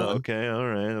 you feeling? okay, all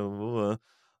right,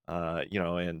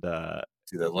 and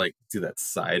Do that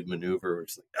side maneuver where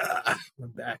it's like, my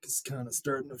back is kind of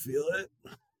starting to feel it.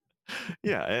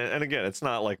 yeah, and again, it's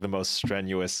not like the most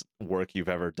strenuous work you've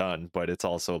ever done, but it's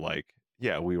also like,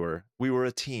 yeah, we were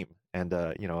a team, and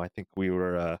I think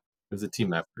It was a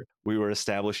team effort. we were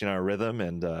establishing our rhythm,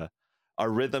 and our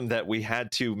rhythm that we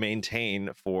had to maintain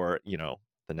for the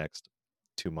next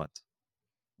 2 months.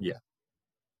 Yeah.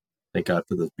 Thank God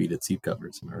for those beaded seat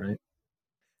covers. Am I right?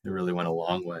 They really went a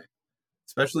long way,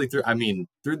 especially through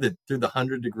the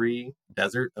 100-degree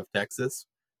desert of Texas.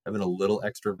 Having a little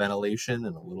extra ventilation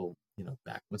and a little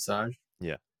back massage.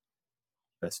 Yeah.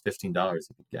 That's $15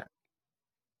 you could get.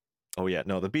 Oh yeah,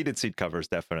 no, the beaded seat covers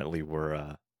definitely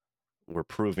were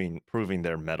proving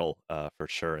their mettle for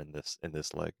sure in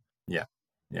this leg. Yeah,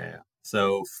 yeah.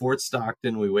 So Fort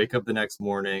Stockton, we wake up the next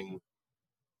morning.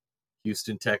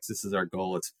 Houston, Texas is our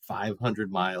goal. It's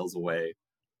 500 miles away.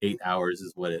 8 hours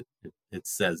is what it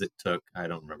says it took. I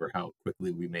don't remember how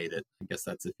quickly we made it. I guess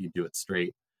that's if you do it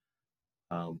straight.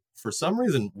 For some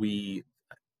reason,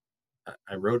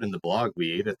 I wrote in the blog,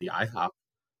 we ate at the IHOP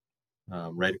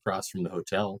right across from the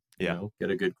hotel. Yeah.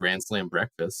 Get a good Grand Slam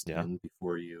breakfast Yeah. in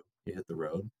before you hit the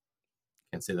road.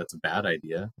 Can't say that's a bad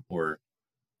idea, or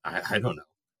I don't know.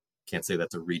 Can't say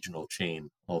that's a regional chain.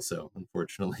 Also,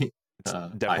 unfortunately, It's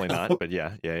definitely IHOP. not, but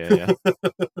yeah.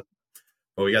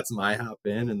 But we got some IHOP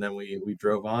in, and then we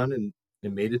drove on and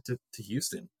made it to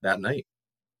Houston that night.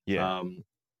 Yeah.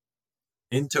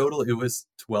 In total, it was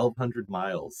 1,200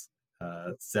 miles,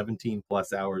 17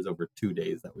 plus hours over 2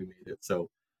 days that we made it. So,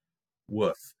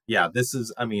 woof. Yeah, this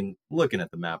is, I mean, looking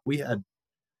at the map, we had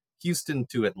Houston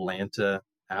to Atlanta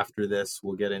after this.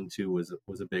 We'll get into was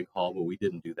a big haul, but we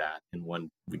didn't do that in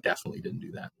one. We definitely didn't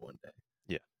do that in one day.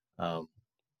 Yeah.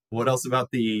 What else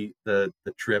about the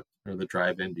trip or the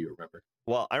drive-in do you remember?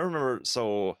 Well, I remember,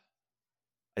 so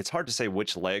it's hard to say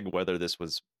which leg, whether this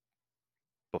was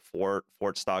before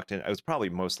Fort Stockton. It was probably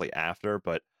mostly after,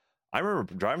 but I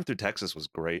remember driving through Texas was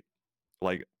great.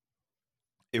 Like,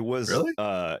 it was Really?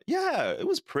 yeah, it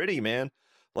was pretty, man.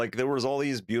 Like, there was all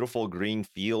these beautiful green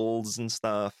fields and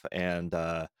stuff, and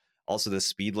also the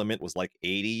speed limit was like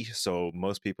 80, so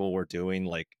most people were doing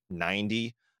like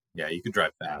 90. Yeah, you could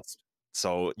drive fast.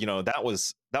 So that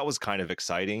was kind of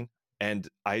exciting. And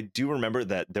I do remember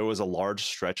that there was a large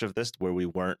stretch of this where we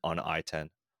weren't on I-10.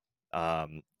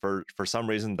 For some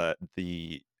reason, that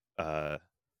the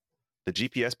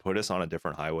GPS put us on a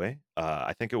different highway.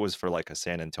 I think it was for like a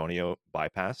San Antonio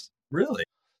bypass. Really?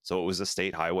 So it was a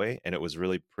state highway, and it was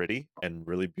really pretty and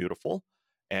really beautiful,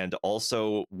 and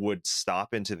also would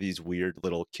stop into these weird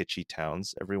little kitschy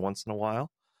towns every once in a while,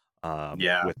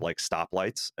 Yeah. with like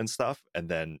stoplights and stuff, and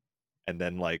then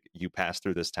like you pass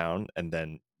through this town, and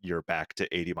then you're back to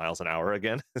 80 miles an hour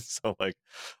again. So like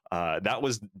that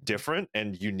was different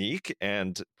and unique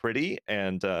and pretty,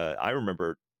 and I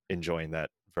remember enjoying that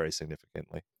very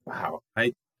significantly. Wow.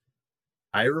 I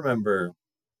remember.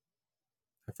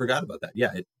 I forgot about that.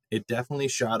 Yeah, it definitely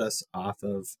shot us off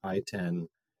of I-10,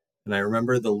 and I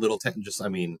remember the little town. Just, I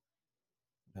mean,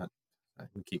 not,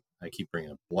 I keep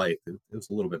bringing up Blythe. It was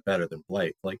a little bit better than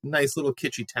Blythe. Like nice little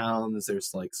kitschy towns.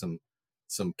 There's like some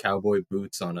cowboy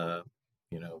boots on a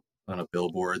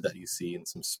billboard that you see, and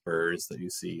some spurs that you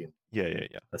see, and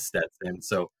Yeah. a Stetson.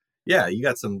 So yeah, you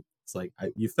got some. It's like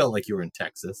you felt like you were in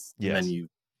Texas, and then Yes. you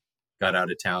got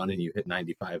out of town and you hit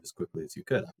 95 as quickly as you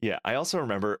could. Yeah, I also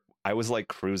remember I was like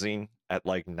cruising at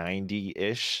like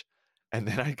 90-ish, and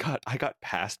then I got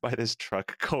passed by this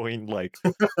truck going like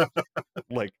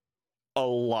a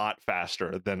lot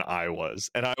faster than I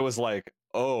was. And I was like,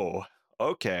 "Oh,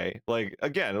 okay." Like,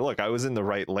 again, look, I was in the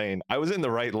right lane. I was in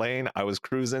the right lane. I was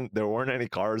cruising. There weren't any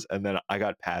cars, and then I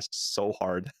got passed so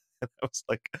hard. And I was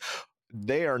like,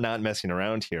 they are not messing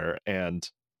around here. And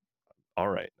all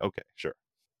right, okay, sure.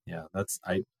 Yeah,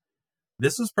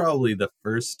 this was probably the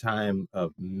first time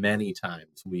of many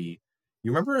times you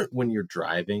remember when you're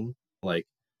driving, like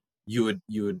you would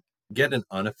get an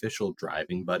unofficial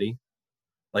driving buddy,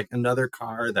 like another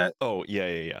car that Oh,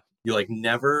 yeah. you like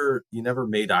never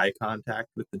made eye contact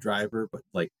with the driver, but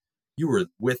like you were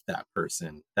with that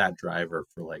person, that driver,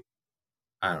 for like,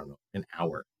 I don't know, an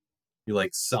hour. You're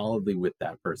like solidly with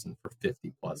that person for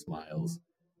 50 plus miles.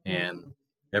 And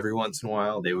every once in a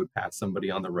while, they would pass somebody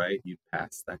on the right. You'd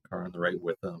pass that car on the right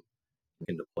with them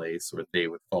into place, or they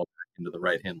would fall back into the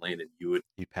right hand lane and you would.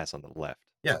 You pass on the left.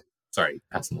 Yeah. Sorry.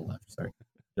 Pass on the left. Sorry.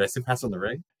 Did I say pass on the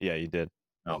right? Yeah, you did.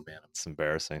 Oh, man. It's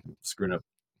embarrassing. I'm screwing up.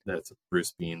 That's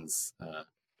Bruce Bean's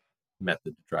method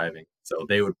of driving. So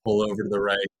they would pull over to the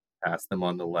right, pass them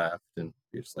on the left, and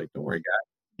you're just like, don't worry,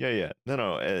 guy. Yeah.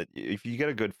 No. If you get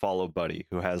a good follow buddy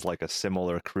who has like a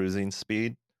similar cruising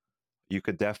speed, you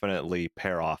could definitely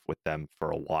pair off with them for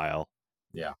a while.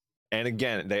 Yeah. And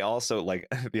again, they also like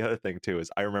the other thing too is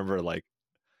I remember like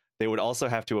they would also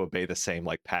have to obey the same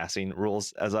like passing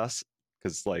rules as us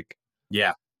because like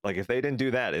Yeah. like if they didn't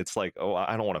do that, it's like, oh,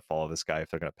 I don't want to follow this guy if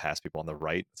they're gonna pass people on the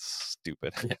right. It's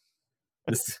stupid. Yeah.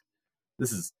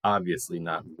 This is obviously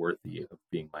not worthy of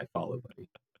being my follow buddy.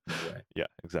 No way. Yeah,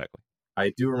 exactly.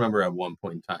 I do remember at one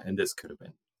point in time, and this could have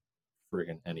been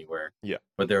friggin' anywhere. Yeah.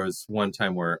 But there was one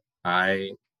time where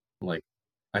I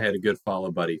had a good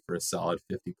follow buddy for a solid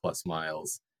 50 plus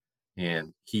miles,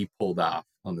 and he pulled off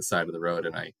on the side of the road,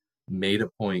 and I made a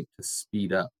point to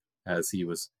speed up as he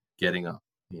was getting up,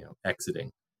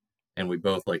 exiting. And we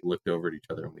both like looked over at each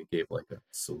other and we gave like a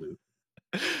salute.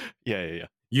 Yeah.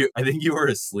 I think you were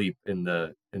asleep in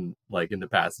the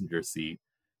passenger seat,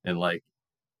 and like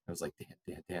I was like,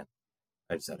 Dan,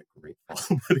 I just had a great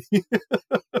follow buddy.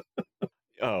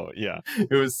 Oh yeah.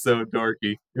 It was so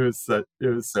dorky. It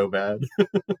was so bad.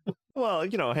 Well,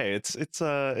 hey, it's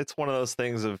one of those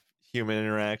things of human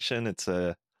interaction. It's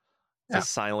a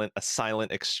silent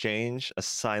exchange, a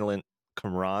silent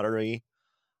camaraderie.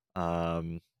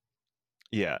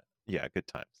 Yeah, good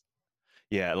times.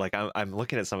 Yeah, like I'm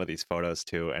looking at some of these photos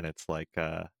too, and it's like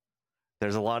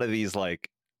there's a lot of these like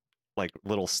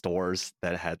little stores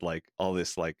that had like all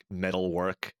this like metal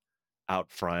work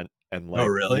out front and like, oh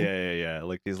really? Yeah,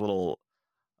 like these little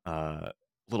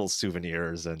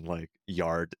souvenirs and like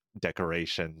yard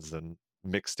decorations and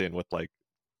mixed in with like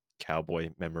cowboy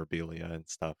memorabilia and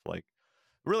stuff. Like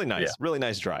really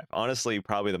nice drive. Honestly,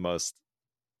 probably the most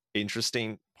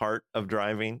interesting part of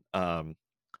driving.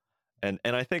 And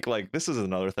I think like this is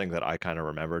another thing that I kind of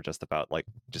remember just about like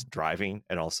just driving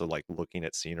and also like looking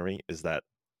at scenery is that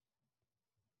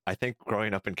I think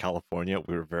growing up in California,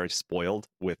 we were very spoiled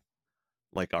with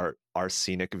like our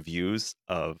scenic views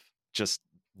of just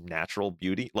natural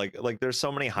beauty. Like there's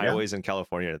so many highways in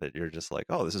California that you're just like,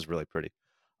 oh, this is really pretty.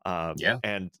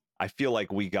 And I feel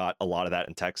like we got a lot of that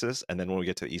in Texas, and then when we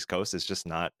get to the East Coast, it's just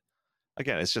not.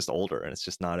 Again, it's just older, and it's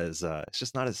just not as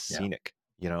scenic,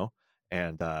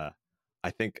 And I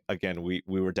think again, we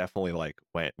were definitely like,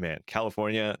 man,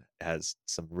 California has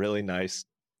some really nice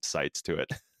sights to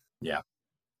it. Yeah,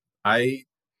 I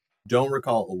don't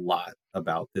recall a lot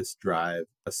about this drive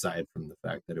aside from the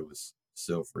fact that it was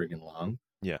so friggin' long.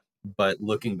 Yeah. But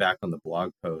looking back on the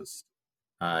blog post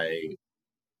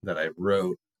that I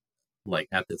wrote, like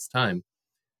at this time,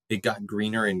 it got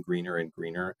greener and greener and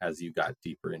greener as you got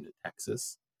deeper into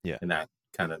Texas. Yeah. And that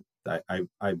kind of,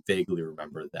 I vaguely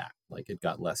remember that. Like it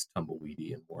got less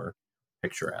tumbleweedy and more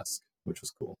picturesque, which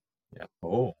was cool. Yeah.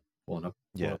 Oh, pulling up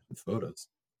some photos.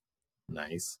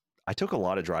 Nice. I took a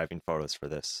lot of driving photos for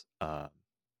this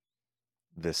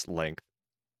this length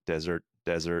desert.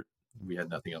 We had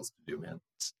nothing else to do, man.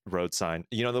 Road sign.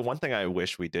 The one thing I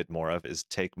wish we did more of is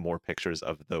take more pictures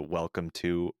of the welcome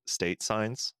to state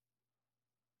signs.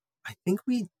 I think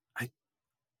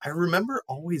I remember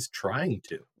always trying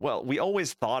to. Well, we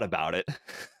always thought about it.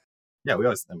 Yeah, we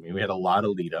had a lot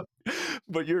of lead up.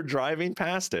 But you're driving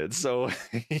past it, so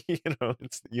you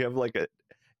have like a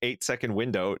 8-second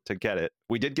window to get it.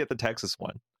 We did get the Texas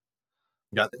one.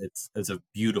 It's a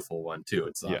beautiful one too.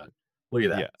 It's look at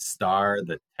that star.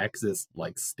 The Texas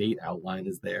like state outline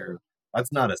is there.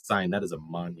 That's not a sign. That is a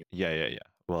monument. Yeah.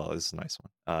 Well, it's a nice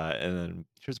one. And then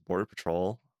here's Border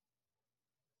Patrol.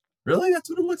 Really? That's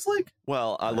what it looks like?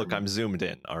 Well, look, I'm zoomed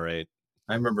in. All right.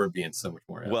 I remember it being so much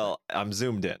more epic. Well, I'm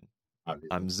zoomed in. Obviously.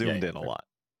 I'm zoomed in a lot.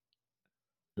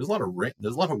 There's a lot of rain.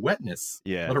 There's a lot of wetness.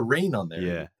 Yeah. A lot of rain on there.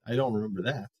 Yeah. I don't remember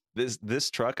that.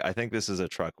 This truck, I think this is a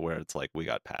truck where it's like we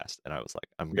got passed, and I was like,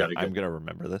 I'm gonna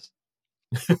remember this.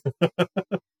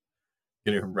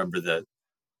 Gonna remember the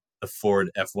Ford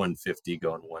F-150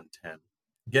 going 110.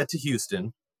 Get to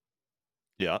Houston.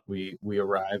 Yeah. We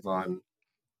arrive on,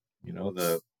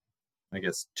 I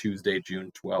guess Tuesday,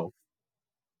 June 12th,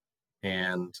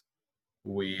 and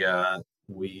we are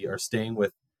staying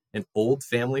with an old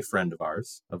family friend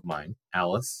of mine,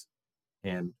 Alice,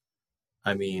 and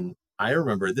I mean, I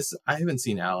remember this. I haven't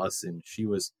seen Alice, and she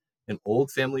was an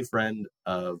old family friend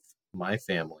of my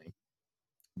family.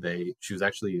 She was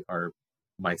actually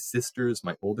my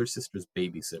older sister's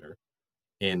babysitter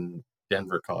in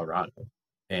Denver, Colorado.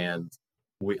 And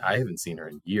I haven't seen her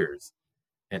in years.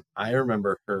 And I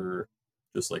remember her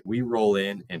just like we roll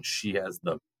in and she has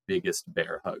the biggest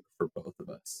bear hug for both of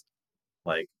us.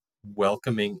 Like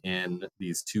welcoming in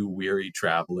these two weary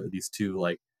travelers, these two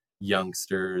like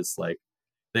youngsters, like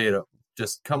they don't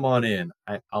just come on in.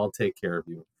 I'll take care of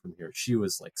you from here. She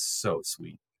was like so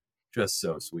sweet, just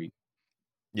so sweet.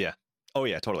 Yeah. Oh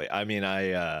yeah, totally. I mean,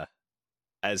 I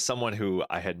as someone who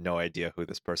I had no idea who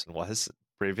this person was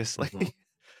previously, Mm-hmm.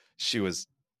 she was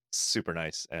super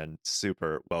nice and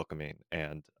super welcoming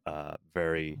and a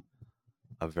very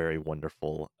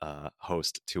wonderful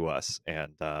host to us,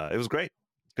 and it was great,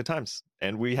 good times,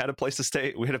 and we had a place to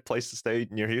stay. We had a place to stay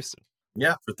near Houston.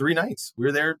 Yeah, for 3 nights. We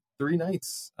were there 3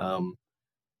 nights.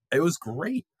 It was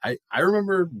great. I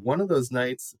remember one of those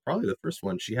nights, probably the first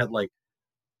one. She had like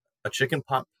a chicken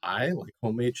pot pie, like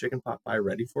homemade chicken pot pie,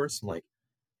 ready for us. I'm like,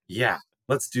 yeah,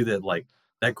 let's do that. Like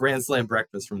that Grand Slam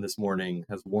breakfast from this morning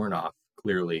has worn off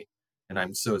clearly, and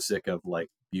I'm so sick of like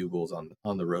bugles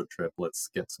on the road trip. Let's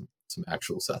get some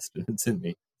actual sustenance in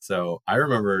me. So I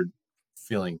remember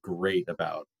feeling great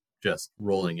about just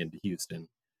rolling into Houston.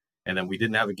 And then we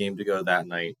didn't have a game to go that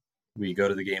night. We go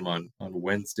to the game on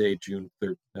Wednesday,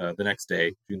 the next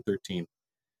day, June 13th,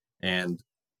 and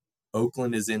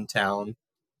Oakland is in town.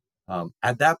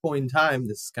 At that point in time,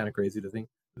 this is kind of crazy to think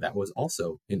that was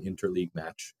also an interleague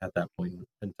match at that point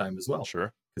in time as well,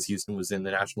 Sure. because Houston was in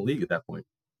the National League at that point.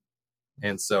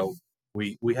 And so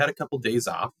we had a couple days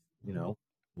off,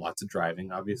 lots of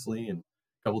driving, obviously, and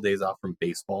a couple days off from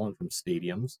baseball and from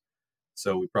stadiums.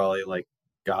 So we probably like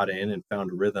got in and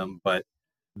found a rhythm, but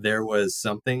there was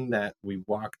something that we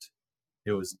walked.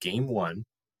 It was game one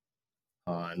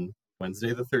on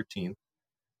Wednesday the 13th,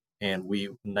 and we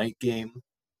night game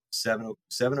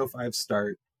 7:05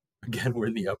 start. Again, we're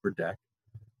in the upper deck,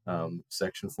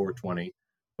 section 420.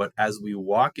 But as we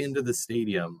walk into the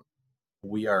stadium,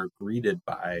 we are greeted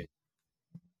by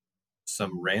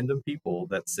some random people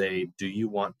that say, "Do you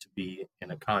want to be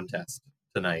in a contest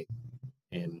tonight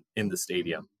in the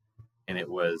stadium?" And it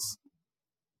was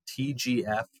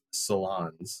TGF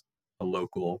Salons, a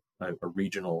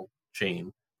regional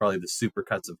chain, probably the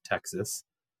Supercuts of Texas.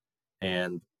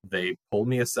 And they pulled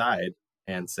me aside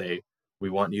and say, "We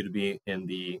want you to be in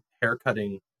the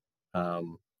haircutting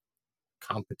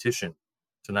competition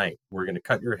tonight. We're going to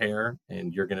cut your hair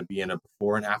and you're going to be in a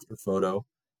before and after photo.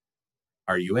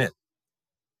 Are you in?"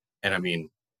 And I mean,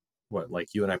 what,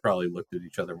 like you and I probably looked at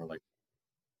each other and we're like,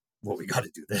 well, we got to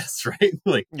do this, right?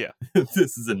 Like, Yeah.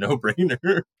 this is a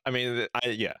no-brainer. I mean,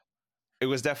 yeah, it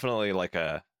was definitely like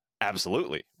we're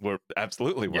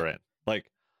Yeah. in. Like,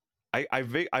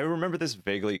 I remember this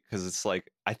vaguely because it's like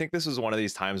I think this was one of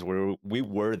these times where we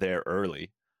were there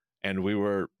early, and we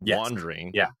were Yes.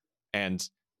 wandering, Yeah. and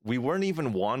we weren't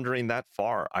even wandering that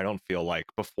far. I don't feel like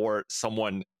before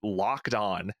someone locked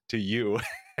on to you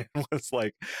and was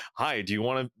like, "Hi, do you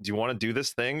want to do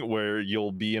this thing where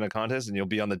you'll be in a contest and you'll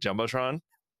be on the jumbotron?"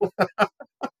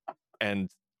 And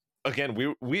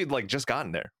again, we had like just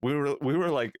gotten there. We were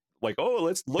like, oh,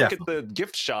 let's look Definitely. at the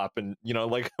gift shop, and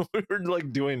like we were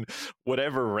like doing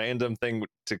whatever random thing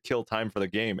to kill time for the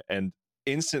game, and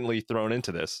instantly thrown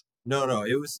into this. No,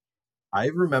 I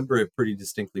remember it pretty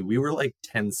distinctly. We were like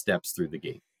 10 steps through the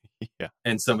gate Yeah,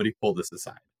 and somebody pulled us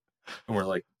aside and we're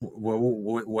like,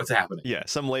 what's happening? yeah,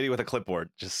 some lady with a clipboard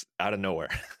just out of nowhere.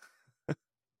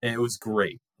 And it was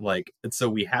great. Like, and so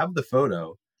we have the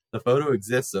photo. The photo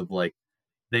exists of like,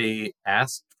 they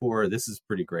asked for, this is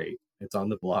pretty great. It's on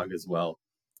the blog as well.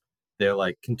 They're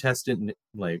like contestant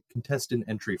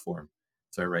entry form.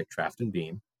 So I write Traft and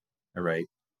Beam. I write,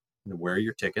 where are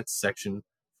your tickets? Section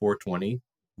 420,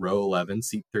 row 11,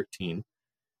 seat 13.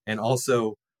 And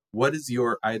also, what is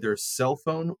your either cell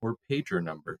phone or pager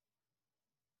number?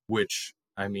 Which,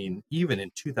 I mean, even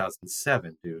in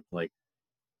 2007, dude, like,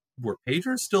 were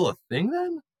pagers still a thing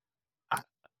then?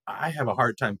 I have a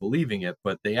hard time believing it,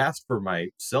 but they asked for my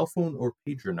cell phone or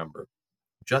pager number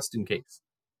just in case.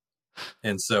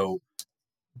 And so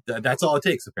that's all it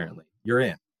takes, apparently. You're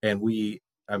in. And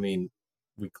I mean,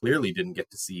 we clearly didn't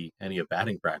get to see any of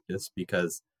batting practice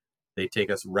because they take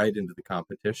us right into the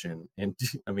competition. And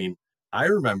I mean, I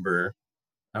remember,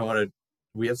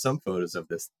 we have some photos of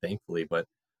this, thankfully, but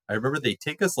I remember they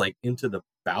take us like into the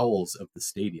bowels of the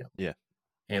stadium. Yeah.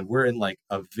 And we're in like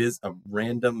a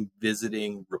random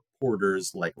visiting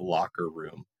reporter's like locker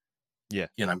room. Yeah.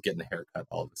 And I'm getting a haircut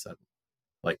all of a sudden,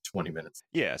 like 20 minutes.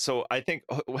 Yeah. So I think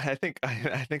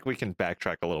I think we can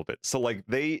backtrack a little bit. So like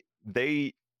they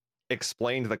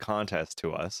explained the contest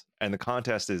to us, and the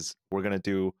contest is we're gonna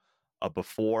do a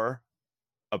before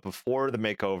the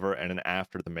makeover and an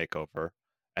after the makeover,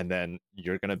 and then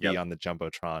you're gonna be Yep. on the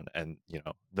jumbotron, and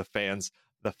the fans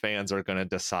are gonna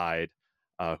decide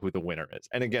who the winner is.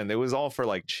 And again, it was all for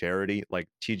like charity, like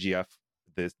TGF.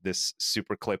 This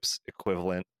Super Clips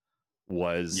equivalent Yeah.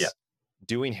 was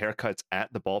doing haircuts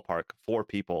at the ballpark for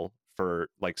people for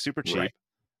like super cheap Right.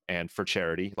 and for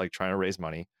charity, like trying to raise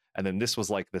money. And then this was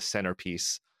like the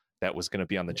centerpiece that was going to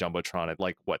be on the jumbotron at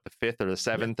like what, the fifth or the Yeah.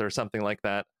 seventh or something like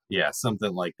that. Yeah.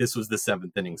 Something like this was the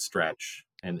 7th inning stretch,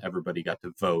 and everybody got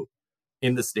to vote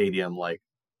in the stadium, like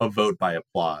a vote by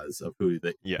applause of who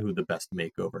the best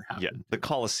makeover happened. Yeah, the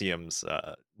Coliseum's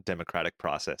democratic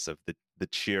process of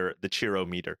the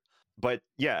cheerometer. But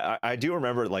yeah, I do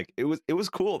remember like it was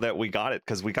cool that we got it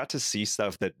because we got to see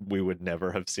stuff that we would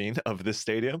never have seen of this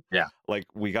stadium. Yeah. Like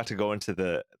we got to go into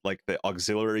the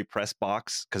auxiliary press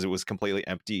box because it was completely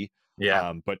empty.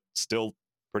 Yeah. But still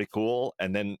pretty cool.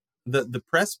 And then the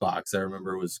press box, I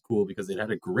remember, was cool because it had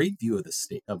a great view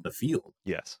of the field.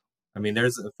 yes. I mean,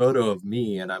 there's a photo of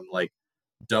me and I'm like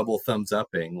double thumbs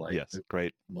upping, like Yes,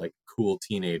 great, like cool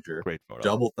teenager. great photo.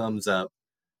 Double thumbs up,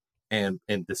 and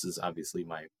this is obviously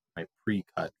my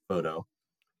pre-cut photo,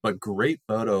 but great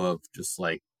photo of just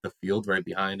like the field right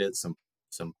behind it, some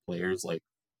players like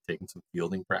taking some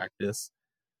fielding practice.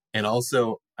 And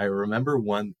also I remember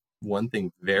one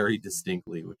thing very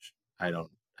distinctly, which I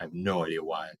have no idea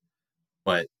why,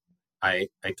 but I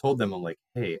told them, I'm like,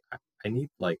 hey, I need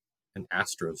like an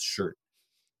Astros shirt.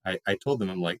 I told them,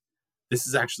 I'm like, this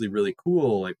is actually really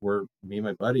cool. Like me and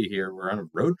my buddy here, we're on a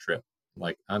road trip.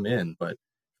 Like I'm in, but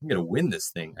I'm going to win this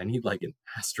thing. I need like an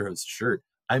Astros shirt.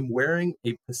 I'm wearing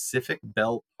a Pacific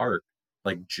Bell Park,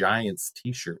 like Giants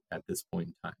t-shirt at this point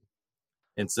in time.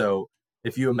 And so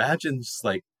if you imagine just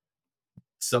like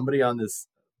somebody on this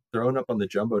thrown up on the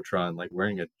Jumbotron, like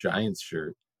wearing a Giants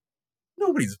shirt,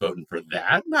 nobody's voting for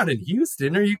that. Not in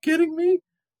Houston. Are you kidding me?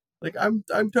 Like I'm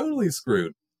totally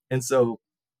screwed. And so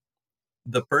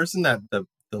the person that the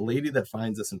lady that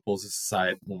finds us and pulls us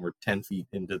aside when we're 10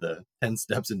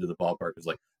 steps into the ballpark is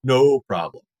like, no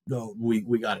problem. No, we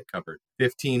got it covered.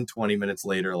 15, 20 minutes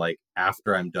later, like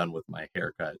after I'm done with my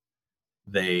haircut,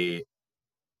 they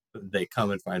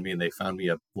come and find me, and they found me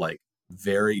a like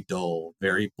very dull,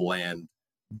 very bland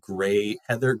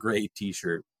heather gray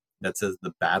t-shirt that says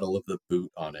the Battle of the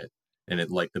Boot on it. And it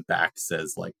like the back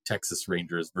says like Texas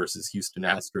Rangers versus Houston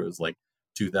Astros, like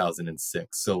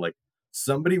 2006. So like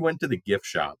somebody went to the gift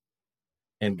shop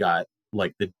and got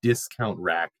like the discount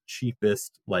rack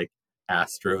cheapest like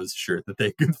Astros shirt that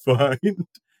they could find.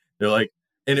 They're like,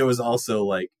 and it was also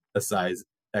like a size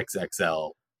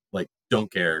XXL. Like,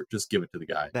 don't care, just give it to the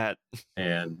guy. That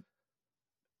and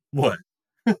what?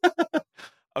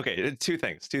 Okay, two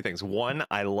things. One,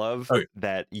 I love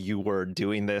that you were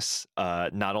doing this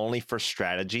not only for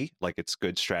strategy, like it's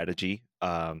good strategy.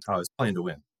 I was playing to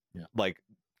win. Yeah. Like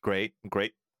great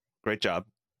job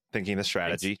thinking the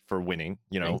strategy for winning,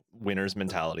 winner's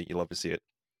mentality. You love to see it.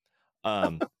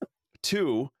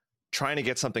 Two, trying to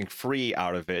get something free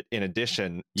out of it in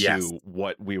addition to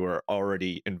what we were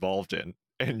already involved in.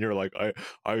 And you're like,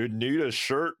 I need a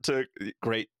shirt to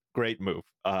great move.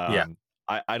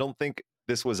 I don't think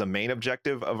this was a main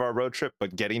objective of our road trip,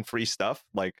 but getting free stuff,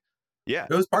 like, yeah,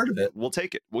 it was part of it. We'll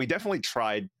take it. We definitely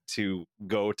tried to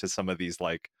go to some of these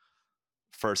like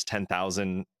first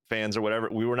 10,000 fans or whatever.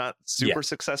 We were not super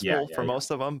successful for most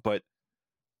of them, but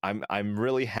I'm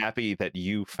really happy that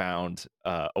you found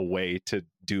a way to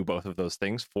do both of those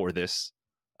things for this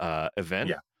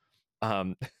event.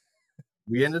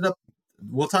 We ended up,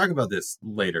 we'll talk about this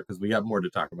later because we got more to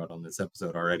talk about on this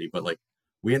episode already, but like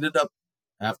we ended up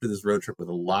after this road trip with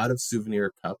a lot of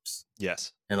souvenir cups.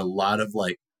 Yes. And a lot of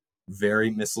like very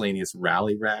miscellaneous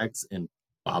rally rags and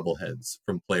bobbleheads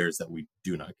from players that we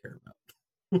do not care about.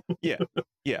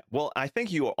 Yeah. Well, I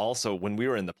think you also, when we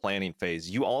were in the planning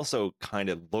phase, you also kind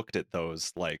of looked at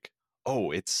those like, oh,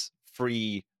 it's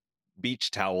free beach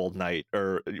towel night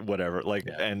or whatever. Like,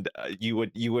 and you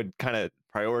would kind of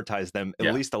prioritize them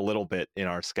at least a little bit in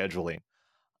our scheduling.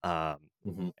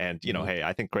 And hey,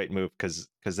 I think great move because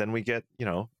then we get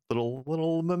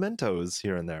little mementos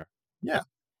here and there. Yeah,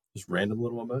 just random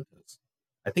little mementos.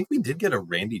 I think we did get a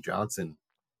Randy Johnson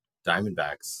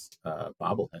Diamondbacks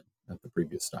bobblehead at the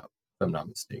previous stop, if I'm not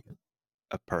mistaken.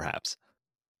 Perhaps.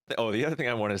 Oh, the other thing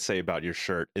I wanted to say about your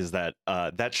shirt is that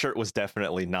that shirt was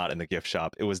definitely not in the gift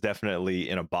shop. It was definitely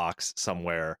in a box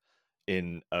somewhere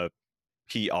in a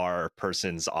PR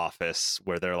person's office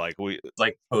where they're like,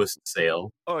 like post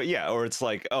sale. Oh yeah, or it's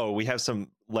like, oh, we have some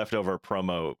leftover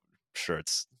promo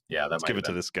shirts. Yeah, let's give it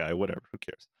to this guy. Whatever, who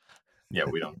cares? Yeah,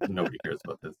 we don't. Nobody cares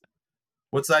about this.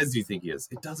 What size do you think he is?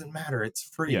 It doesn't matter. It's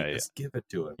free. Yeah, Just give it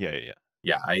to him. yeah.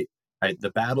 Yeah,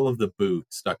 the Battle of the Boot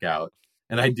stuck out,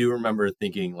 and I do remember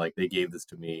thinking like they gave this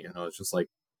to me, and I was just like,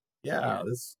 yeah,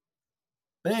 this,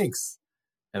 thanks.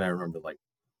 And I remember like,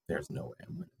 there's no way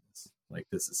I'm winning this. Like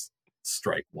this is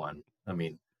strike one. I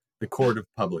mean, the court of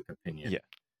public opinion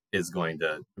is going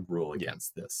to rule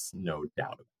against this, no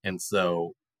doubt. And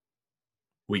so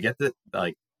we get the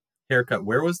like haircut.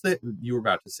 Where was the you were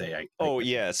about to say?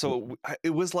 So it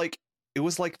was like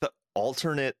the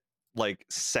alternate like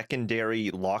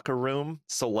secondary locker room.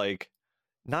 So like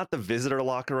not the visitor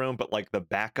locker room, but like the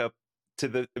backup to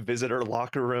the visitor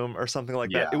locker room or something like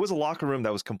that. It was a locker room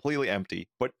that was completely empty,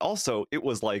 but also it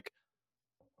was like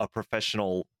a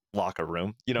professional locker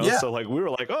room, so like we were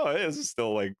like, oh, hey, this is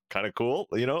still like kind of cool,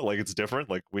 like it's different,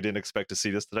 like we didn't expect to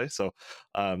see this today. So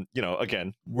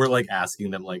again, we're like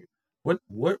asking them like,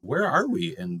 where are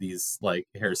we? And these like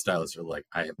hairstylists are like,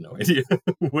 I have no idea.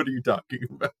 What are you talking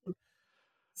about?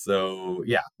 So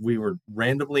yeah, we were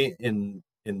randomly in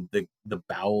the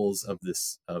bowels of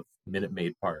Minute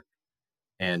Maid Park,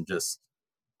 and just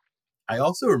I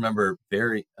also remember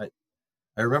I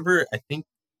remember I think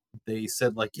they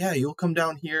said like, yeah, you'll come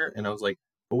down here, and I was like,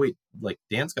 but wait, like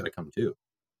Dan's got to come too.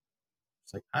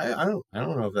 It's like I don't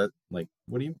know if that, like,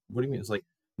 what do you mean? It's like,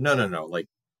 no, like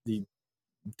the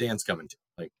Dan's coming too.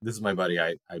 Like this is my buddy.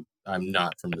 I'm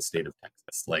not from the state of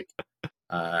Texas. Like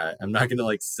I'm not gonna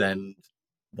like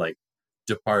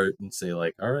depart and say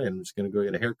like, all right, I'm just gonna go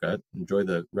get a haircut, enjoy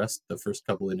the first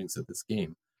couple innings of this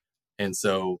game. And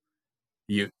so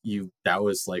that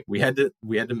was like we had to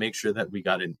make sure that we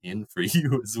got an in for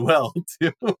you as well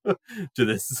to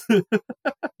this.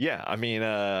 Yeah, I mean,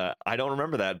 I don't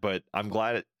remember that, but I'm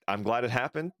glad it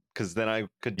happened, because then I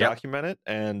could document it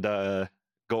and go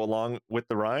along with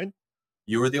the ride.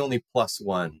 You were the only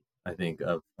 +1, I think,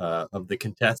 of the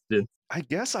contestants. I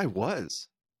guess I was,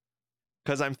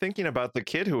 because I'm thinking about the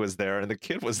kid who was there, and the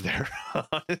kid was there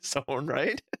on his own,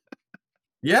 right?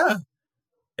 Yeah.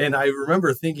 And I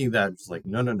remember thinking that, just like,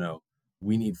 no,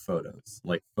 we need photos.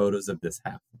 Like, photos of this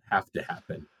have to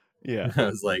happen. Yeah. And I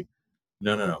was like,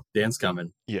 no, Dan's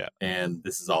coming. Yeah. And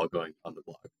this is all going on the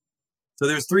blog. So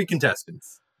there's 3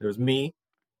 contestants. There was me.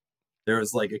 There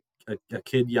was like a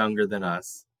kid younger than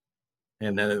us.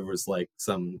 And then there was like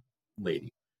some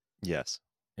lady. Yes.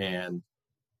 And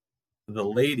the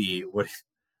lady, what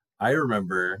I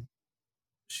remember,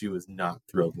 she was not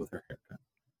thrilled with her haircut.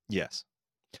 Yes.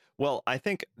 Well, I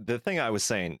think the thing I was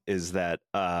saying is that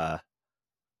I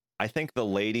think the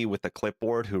lady with the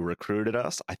clipboard who recruited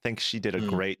us, I think she did a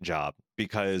great job,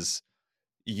 because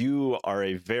you are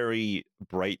a very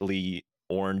brightly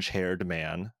orange-haired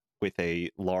man with a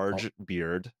large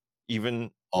beard.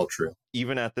 All true.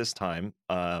 Even at this time,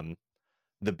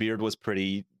 the beard was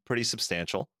pretty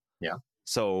substantial. Yeah.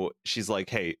 So she's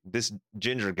like, hey, this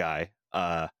ginger guy,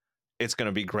 it's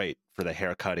gonna be great for the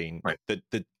hair cutting. Right.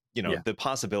 The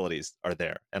possibilities are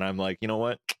there. And I'm like, you know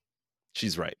what?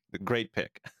 She's right. Great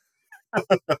pick.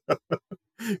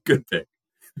 Good pick.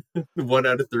 1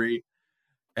 out of 3.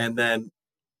 And then,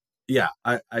 yeah,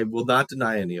 I will not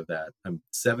deny any of that. I'm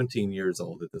 17 years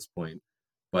old at this point.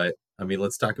 But, I mean,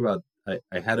 let's talk about,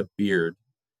 I had a beard,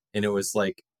 and it was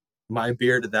like, my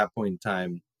beard at that point in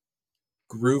time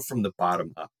grew from the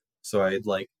bottom up. So I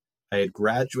had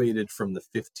graduated from the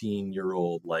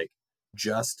 15-year-old, like,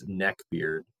 just neck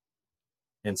beard.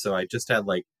 And so I just had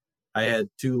I had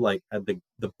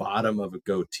the bottom of a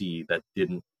goatee that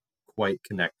didn't quite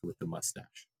connect with the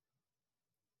mustache.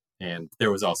 And there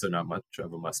was also not much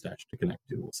of a mustache to connect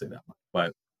to, we'll say that much.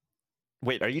 But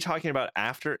wait, are you talking about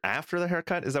after the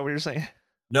haircut? Is that what you're saying?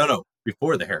 No,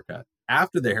 before the haircut.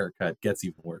 After the haircut gets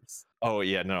even worse. Oh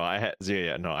yeah, no, I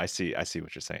see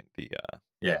what you're saying.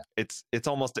 Yeah. It's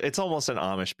almost an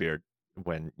Amish beard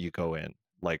when you go in.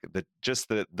 Like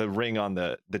the ring on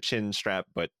the chin strap,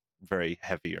 but very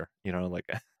heavier, like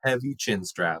a heavy chin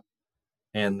strap.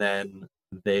 And then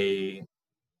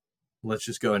let's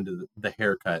just go into the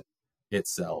haircut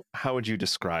itself. How would you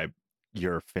describe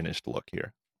your finished look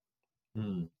here?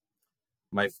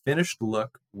 My finished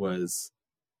look was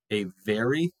a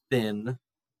very thin,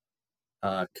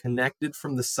 connected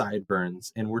from the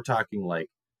sideburns, and we're talking like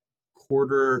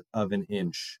 1/4 of an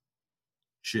inch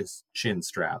chin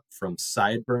strap from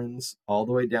sideburns all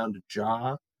the way down to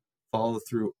jaw, follow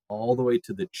through all the way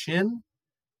to the chin,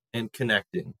 and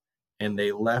connecting. And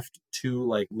they left 2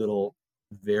 like little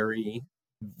very,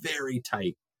 very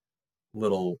tight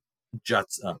little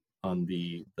juts up on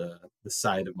the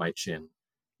side of my chin,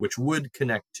 which would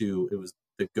connect to, it was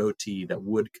the goatee that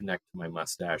would connect to my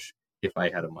mustache if I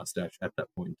had a mustache at that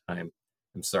point in time.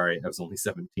 I'm sorry, I was only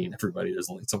 17. Everybody, there's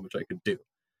only so much I could do.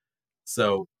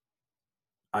 So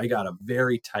I got a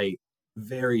very tight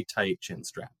chin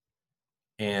strap.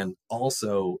 And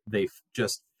also they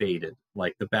just faded.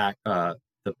 Like the back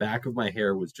of my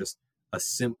hair was just a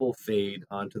simple fade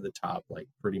onto the top, like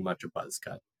pretty much a buzz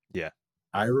cut. Yeah.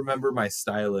 I remember my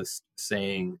stylist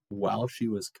saying while she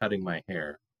was cutting my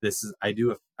hair, I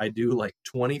do like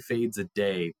 20 fades a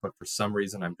day, but for some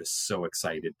reason I'm just so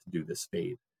excited to do this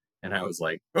fade. And I was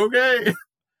like, okay,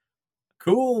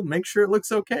 cool, make sure it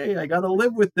looks okay. I gotta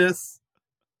live with this.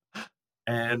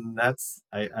 And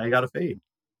I got a fade.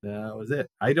 That was it.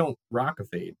 I don't rock a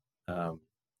fade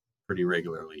pretty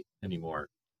regularly anymore,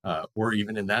 or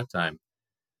even in that time.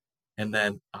 And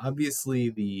then obviously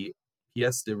the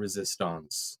pièce de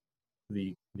résistance,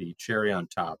 the cherry on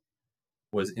top,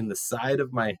 was in the side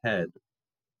of my head.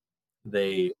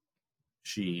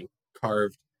 She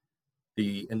carved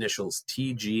the initials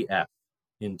TGF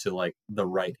into like the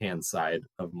right hand side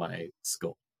of my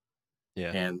skull.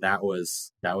 Yeah. And that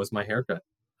was my haircut.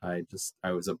 I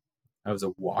was a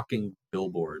walking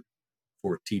billboard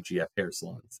for TGF hair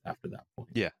salons after that point.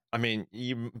 Yeah. I mean,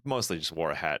 you mostly just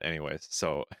wore a hat anyways.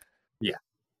 So yeah.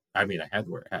 I mean, I had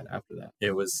to wear a hat after that.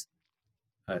 It was,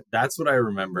 that's what I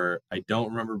remember. I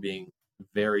don't remember being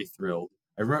very thrilled.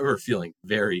 I remember feeling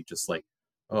very just like,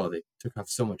 oh, they took off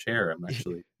so much hair. I'm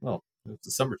actually, well, it's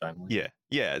the summertime. Like,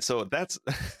 yeah. So that's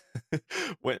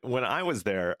when I was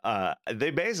there,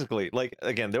 they basically, like,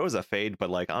 again, there was a fade, but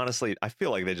like, honestly, I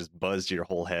feel like they just buzzed your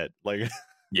whole head. Like,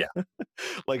 yeah.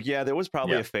 Like, yeah, there was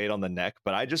probably a fade on the neck,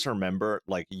 but I just remember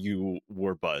like you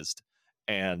were buzzed,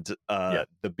 and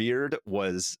the beard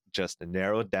was just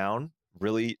narrowed down,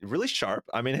 really, really sharp.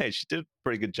 I mean, hey, she did a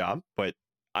pretty good job, but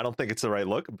I don't think it's the right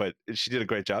look, but she did a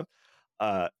great job.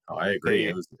 I agree.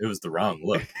 It was the wrong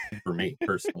look for me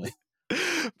personally.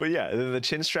 But yeah, the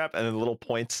chin strap and the little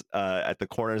points at the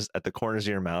corners of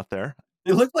your mouth there.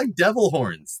 They looked like devil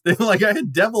horns. They like I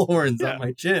had devil horns on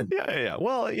my chin. Yeah.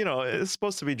 Well, you know, it's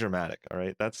supposed to be dramatic, all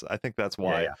right? I think that's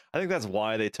why. Yeah. I think that's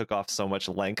why they took off so much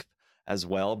length as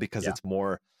well, because it's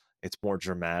more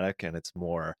dramatic, and it's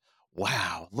more,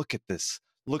 wow, look at this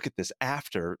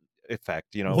after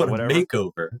effect, you know, what whatever. a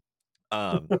makeover.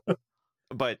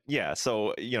 But yeah,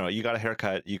 so you know, you got a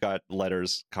haircut, you got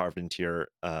letters carved into your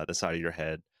the side of your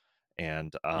head,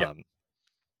 and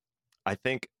I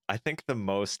think the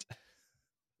most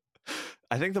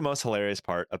hilarious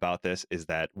part about this is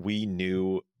that we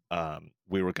knew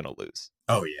we were going to lose.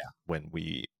 Oh yeah. When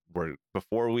we were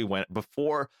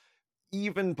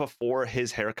even before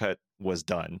his haircut was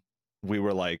done, we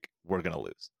were like, we're going to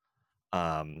lose.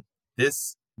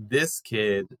 This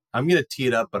kid, I'm going to tee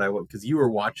it up, but I won't, because you were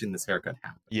watching this haircut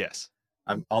happen. Yes.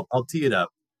 I'll tee it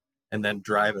up and then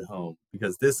drive it home,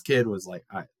 because this kid was like,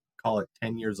 I call it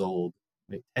 10 years old,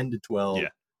 maybe 10 to 12. Yeah.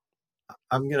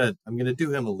 I'm gonna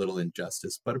do him a little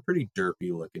injustice, but a pretty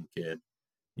derpy looking kid,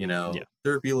 you know,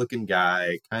 derpy looking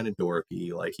guy, kind of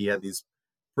dorky. Like he had these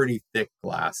pretty thick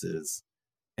glasses,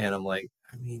 and I'm like,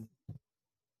 I mean, the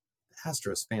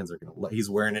Astros fans are gonna. He's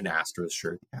wearing an Astros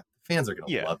shirt. The fans are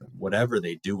gonna love him, whatever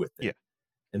they do with it. Yeah.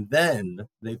 And then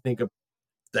they think of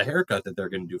the haircut that they're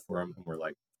gonna do for him, and we're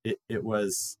like, it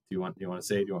was. Do you want to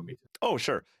say? Do you want me to? Oh,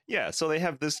 sure. Yeah. So they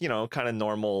have this, you know, kind of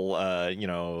normal, you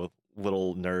know,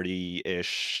 little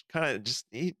nerdy-ish kind of just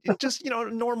you know,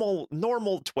 normal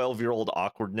 12-year-old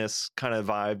awkwardness kind of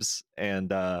vibes, and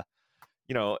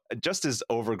you know, just as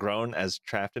overgrown as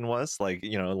Trafton was, like,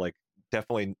 you know, like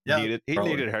definitely needed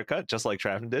a haircut just like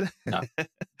Trafton did.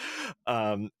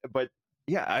 But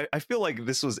yeah, I feel like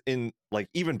this was in, like,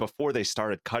 even before they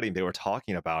started cutting, they were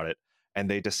talking about it, and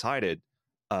they decided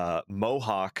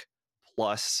Mohawk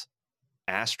plus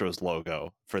Astros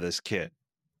logo for this kid,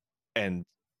 and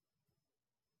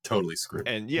totally screwed.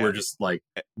 And yeah, we're just like,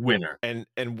 winner. And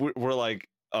we're like,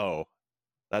 oh,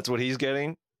 that's what he's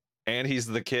getting, and he's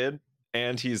the kid,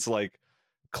 and he's like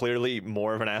clearly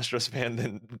more of an Astros fan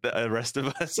than the rest of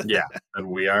us. Yeah, and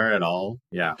we are at all.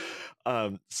 Yeah.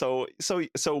 So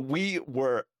we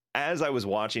were, as I was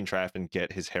watching Trafton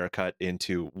get his haircut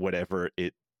into whatever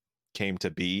it came to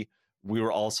be, we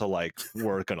were also like,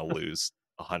 we're gonna lose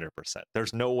 100%.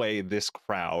 There's no way this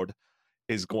crowd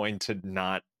is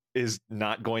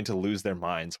not going to lose their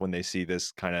minds when they see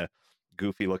this kind of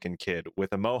goofy looking kid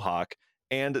with a mohawk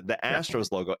and the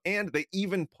Astros logo. And they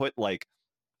even put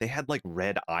they had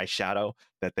red eyeshadow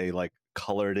that they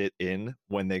colored it in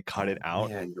when they cut it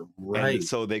out. Man, you're right. And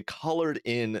so they colored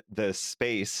in the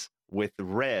space with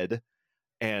red,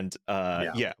 and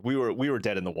we were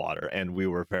dead in the water, and we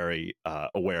were very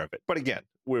aware of it. But again,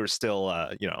 we were still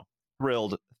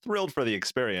thrilled for the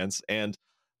experience. And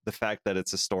the fact that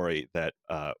it's a story that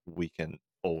we can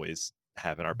always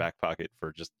have in our back pocket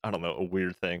for just, I don't know, a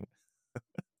weird thing.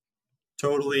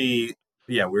 Totally.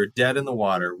 Yeah, we were dead in the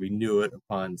water. We knew it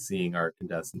upon seeing our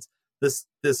contestants.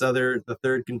 The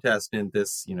third contestant,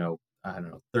 this, I don't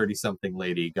know, 30 something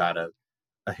lady got a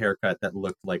haircut that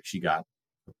looked like she got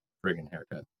a friggin'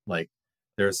 haircut. Like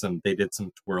they did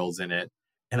some twirls in it.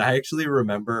 And I actually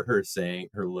remember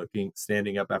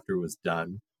standing up after it was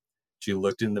done. She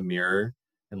looked in the mirror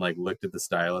and like looked at the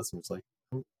stylist and was like,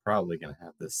 I'm probably going to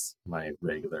have my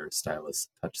regular stylist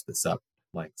touch this up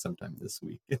like sometime this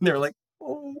week. And they're like,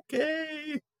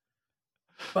 okay,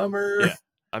 bummer. Yeah.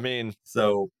 I mean,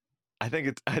 so I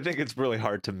think it's really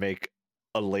hard to make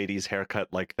a lady's haircut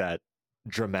like that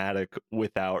dramatic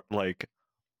without like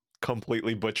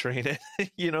completely butchering it.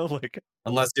 Like,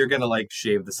 unless you're gonna like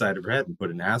shave the side of her head and put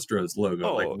an Astros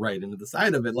logo like right into the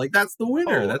side of it, like that's the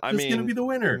winner. That's just gonna be the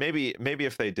winner. Maybe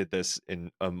if they did this in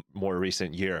a more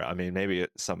recent year, I mean, maybe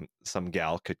some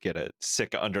gal could get a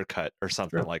sick undercut or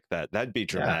something like that. That'd be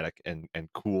dramatic and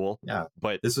cool. Yeah,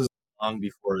 but this was long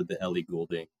before the Ellie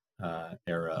Goulding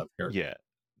era of haircut.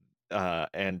 Yeah,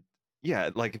 and yeah,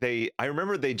 like I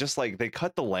remember they just like they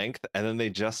cut the length and then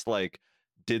they just like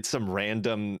did some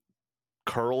random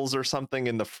curls or something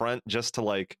in the front just to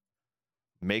like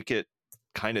make it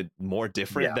kind of more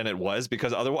different than it was,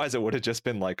 because otherwise it would have just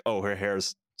been like, oh, her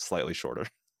hair's slightly shorter.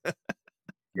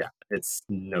 Yeah, it's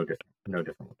no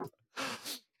different.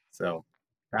 So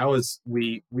that was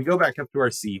we go back up to our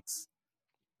seats,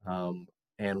 and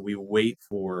we wait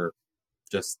for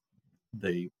just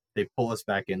they pull us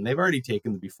back in. They've already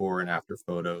taken the before and after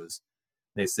photos.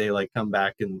 They say like come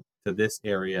back into this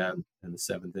area in the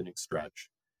 7th inning stretch,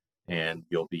 and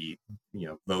you'll be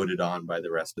voted on by the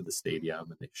rest of the stadium.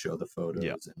 And they show the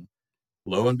photos, and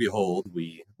lo and behold,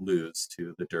 we lose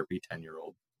to the derpy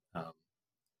 10-year-old,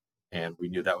 and we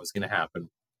knew that was going to happen.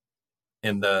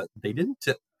 And they didn't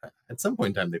at some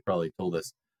point in time they probably told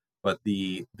us, but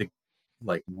the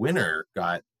like winner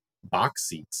got box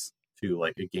seats to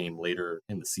like a game later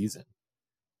in the season,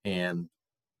 and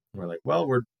we're like, well,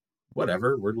 we're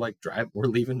whatever, we're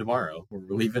leaving tomorrow, we're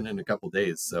leaving in a couple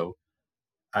days. So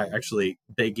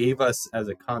they gave us as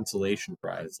a consolation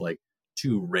prize like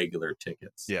 2 regular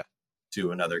tickets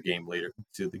to another game later,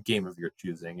 to the game of your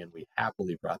choosing, and we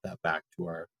happily brought that back to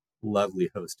our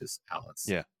lovely hostess Alice.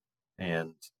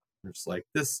 And we're just like,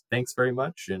 thanks very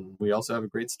much, and we also have a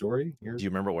great story here. Do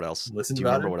you remember what else? Do you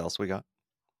remember what else we got?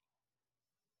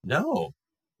 No,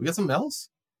 we got something else.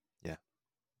 Yeah.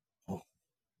 Oh,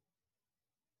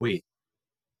 wait,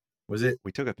 was it?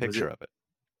 We took a picture of it.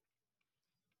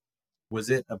 Was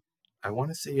it I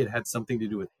want to say it had something to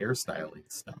do with hairstyling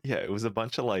stuff. Yeah, it was a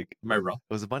bunch of like. Am I wrong?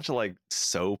 It was a bunch of like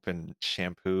soap and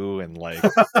shampoo and like,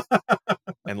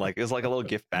 and like it was like a little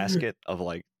gift basket of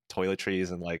like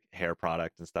toiletries and like hair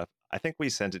product and stuff. I think we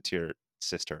sent it to your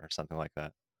sister or something like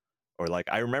that. Or like,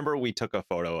 I remember we took a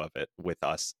photo of it with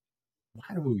us.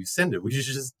 Why did we send it? We should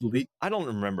just delete. I don't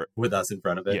remember. With us in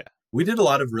front of it. Yeah. We did a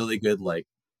lot of really good like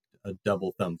a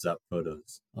double thumbs up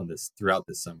photos on this throughout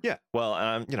this summer. Yeah. Well,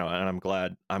 and I'm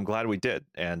glad we did.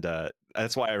 And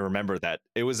that's why I remember that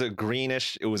it was a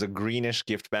greenish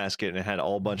gift basket, and it had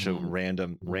all bunch of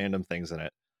random things in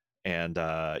it. And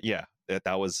yeah,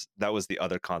 that was the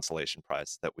other consolation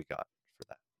prize that we got for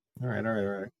that. All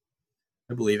right.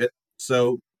 I believe it.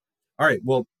 So, all right.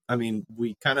 Well, I mean,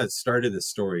 we kind of started this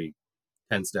story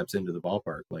 10 steps into the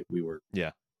ballpark, like we were,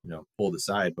 pulled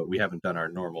aside, but we haven't done our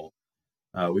normal.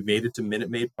 We made it to Minute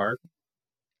Maid Park.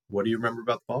 What do you remember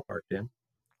about the ballpark, Dan?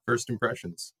 First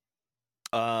impressions.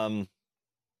 I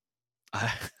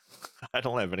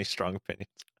don't have any strong opinions.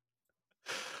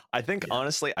 I think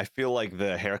honestly, I feel like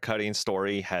the haircutting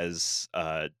story has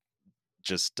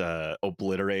just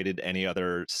obliterated any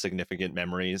other significant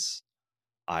memories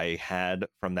I had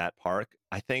from that park.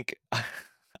 I think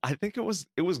it was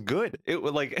good. It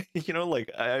was like,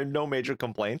 like I had no major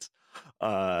complaints.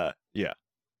 Yeah.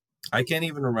 I can't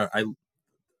even remember. I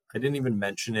didn't even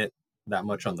mention it that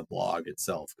much on the blog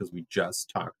itself because we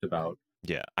just talked about.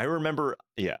 Yeah, I remember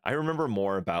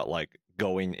more about like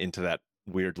going into that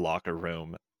weird locker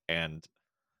room and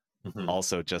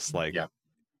also just like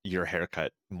your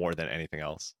haircut more than anything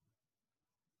else.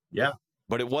 Yeah,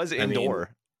 but it was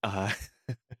indoor.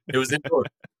 It was indoor.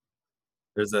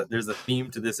 There's a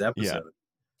theme to this episode,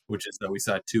 which is that we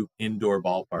saw 2 indoor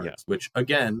ballparks. Which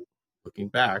again, looking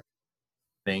back,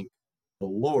 thank the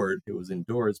Lord it was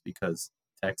indoors, because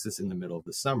Texas in the middle of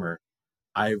the summer,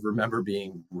 I remember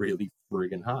being really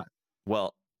friggin' hot.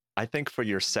 Well, I think for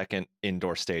your second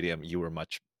indoor stadium, you were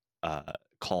much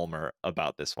calmer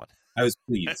about this one. I was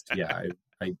pleased. Yeah,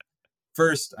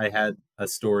 first I had a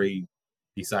story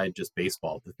beside just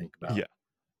baseball to think about. Yeah.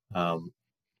 Um,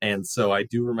 and so I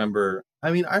do remember.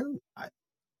 I mean, I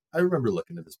remember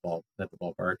looking at at the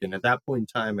ballpark, and at that point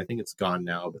in time, I think it's gone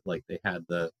now, but like they had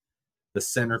the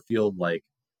center field like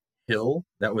hill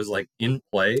that was like in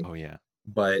play, Oh yeah.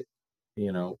 but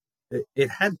you know, it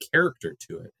had character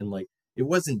to it, and like it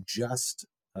wasn't just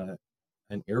uh,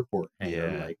 an airport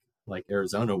hangar Yeah. like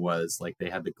Arizona was. Like they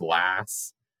had the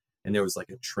glass, and there was like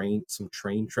some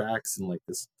train tracks, and like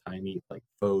this tiny like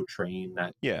faux train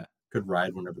that Yeah. could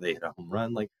ride whenever they hit a home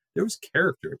run. Like there was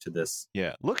character to this.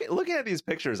 Yeah. Looking at these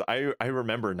pictures, I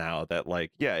remember now that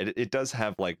like, yeah, it does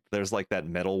have like there's like that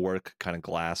metal work, kind of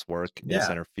glass work in Yeah,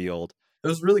 center field. it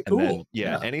was really And cool. then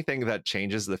yeah, anything that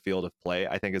changes the field of play,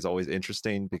 I think is always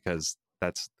interesting because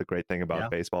that's the great thing about Yeah.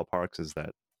 baseball parks is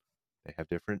that they have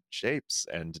different shapes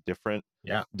and different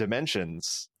Yeah.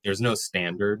 dimensions. There's no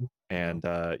standard. And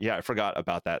yeah, I forgot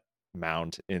about that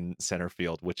mound in center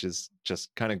field, which is just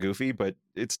kind of goofy, but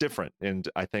it's different. And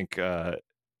I think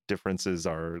differences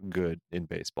are good in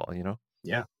baseball, you know?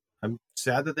 Yeah. I'm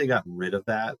sad that they got rid of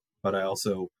that, but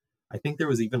I think there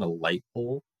was even a light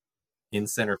pole in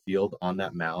center field on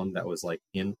that mound that was like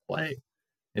in play.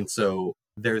 And so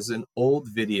there's an old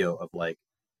video of like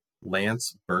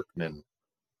Lance Berkman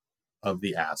of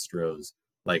the Astros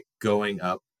like going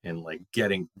up and like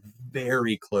getting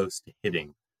very close to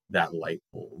hitting that light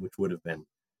pole, which would have been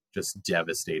just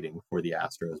devastating for the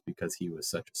Astros because he was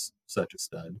such a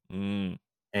stud. Mm.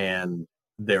 And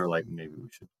they were like, maybe we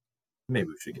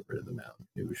should get rid of the mound.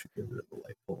 Maybe we should get rid of the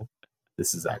light pole.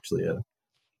 This is actually a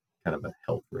kind of a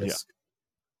health risk. Yeah.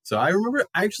 So I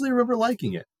actually remember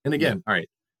liking it. And again, all right,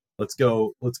 let's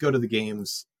go to the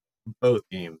games, both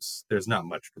games. There's not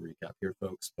much to recap here,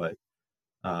 folks, but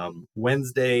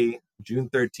Wednesday, June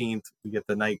 13th, we get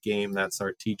the night game. That's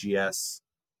our TGF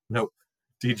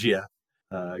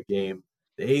game.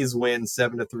 The A's win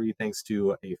 7-3 thanks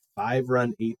to a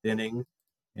 5-run 8th inning,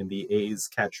 and the A's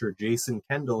catcher Jason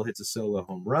Kendall hits a solo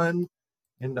home run.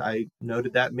 And I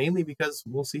noted that mainly because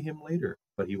we'll see him later,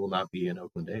 but he will not be in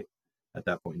Oakland A at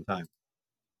that point in time.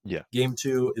 Yeah. Game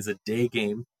 2 is a day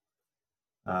game,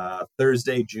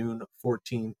 Thursday, June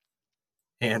 14th.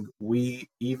 And we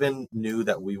even knew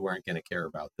that we weren't going to care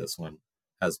about this one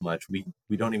as much. We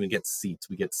don't even get seats.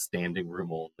 We get standing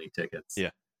room only tickets.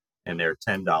 Yeah. And they're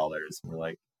 $10. We're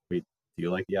like, wait, do you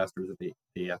like the Astros or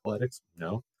the Athletics?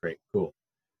 No? Great, cool.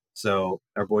 So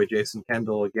our boy Jason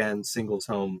Kendall again singles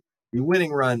home the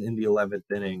winning run in the 11th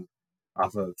inning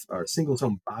off of our singles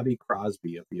home Bobby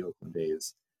Crosby of the Oakland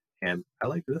A's. And I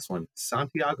like this one.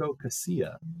 Santiago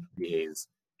Casilla of the A's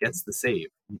gets the save.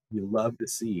 You love to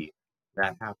see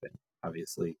that happen.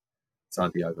 Obviously,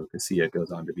 Santiago Casilla goes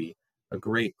on to be a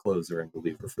great closer and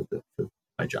reliever for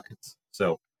my Giants.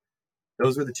 So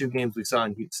those were the two games we saw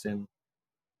in Houston.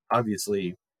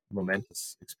 Obviously,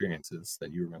 momentous experiences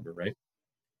that you remember, right?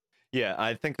 Yeah,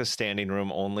 I think the standing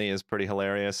room only is pretty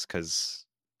hilarious because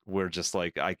we're just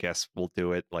like, I guess we'll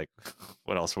do it. Like,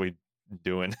 what else are we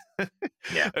doing?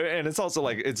 Yeah. And it's also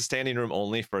like, it's standing room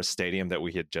only for a stadium that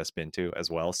we had just been to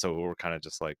as well. So we're kind of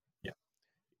just like, yeah,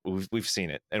 we've seen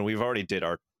it. And we've already did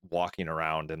our walking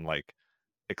around and like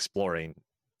exploring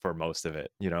for most of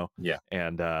it, you know? Yeah.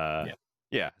 And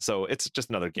yeah, so it's just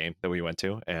another game that we went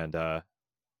to, and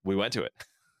we went to it.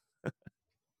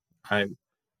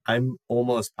 I'm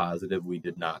almost positive we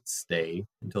did not stay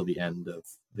until the end of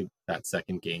that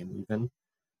second game. Even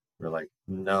we're like,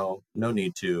 no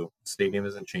need to. Stadium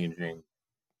isn't changing.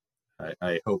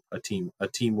 I hope a team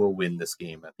will win this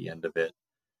game at the end of it.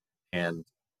 And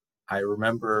I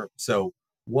remember, so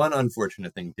one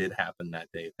unfortunate thing did happen that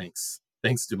day. Thanks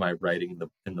to my writing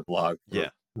in the blog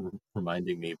for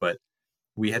reminding me. But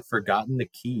we had forgotten the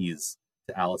keys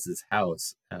to Alice's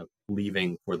house,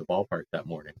 leaving for the ballpark that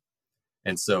morning.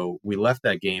 And so we left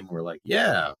that game. We're like,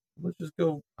 yeah, let's just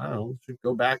go. I don't know. Let's just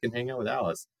go back and hang out with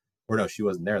Alice. Or no, she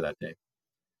wasn't there that day.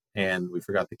 And we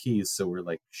forgot the keys. So we're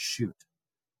like, shoot,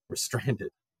 we're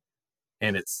stranded.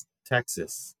 And it's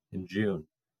Texas in June.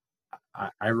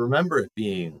 I remember it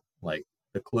being like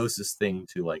the closest thing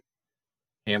to like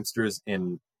hamsters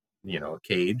in, a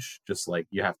cage. Just like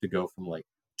you have to go from like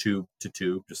tube to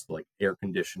tube, just like air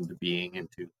conditioned being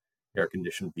into air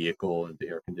conditioned vehicle into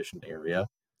air conditioned area.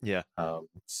 Yeah.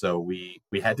 So we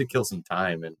had to kill some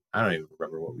time, and I don't even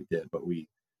remember what we did, but we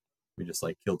just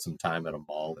like killed some time at a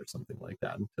mall or something like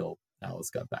that until Alice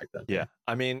got back that day. Yeah.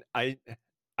 I mean, I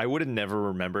would have never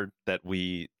remembered that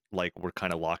we like were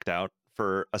kind of locked out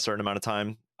for a certain amount of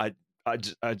time. I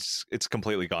just it's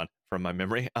completely gone from my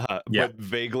memory. But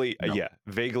vaguely,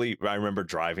 vaguely, I remember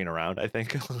driving around. I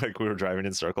think like we were driving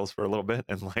in circles for a little bit,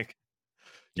 and like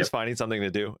just finding something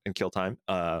to do and kill time.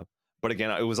 But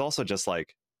again, it was also just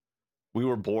like we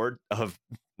were bored of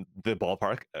the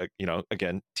ballpark.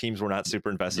 Again, teams were not super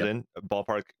invested in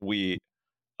ballpark. We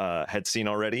had seen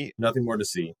already, nothing more to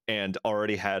see, and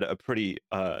already had a pretty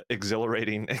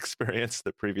exhilarating experience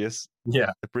the previous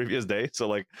day. So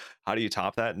like, how do you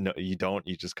top that? No, you don't.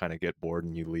 You just kind of get bored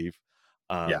and you leave.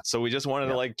 So we just wanted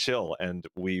to like chill, and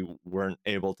we weren't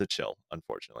able to chill,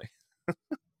 unfortunately.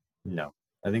 No,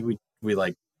 I think we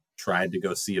like tried to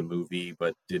go see a movie,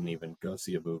 but didn't even go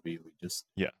see a movie. We just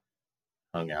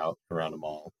hung out around a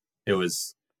mall. It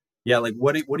was like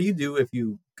what do you do if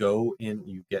you go in,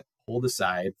 you get pulled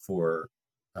aside for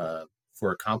a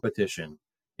competition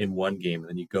in one game, and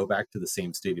then you go back to the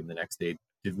same stadium the next day?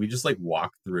 Did we just like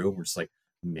walk through and we're just like,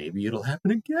 maybe it'll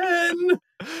happen again?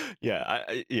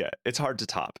 It's hard to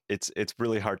top. It's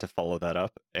really hard to follow that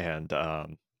up, and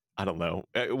I don't know.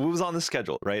 It was on the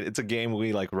schedule, right? It's a game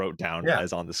we like wrote down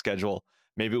as on the schedule.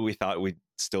 Maybe we thought we'd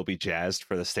still be jazzed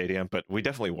for the stadium, but we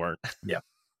definitely weren't. Yeah.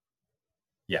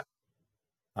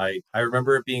 I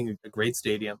remember it being a great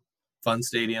stadium, fun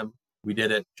stadium. We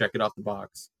did it. Check it off the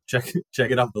box. Check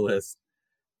it off the list.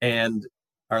 And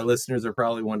our listeners are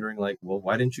probably wondering, like, well,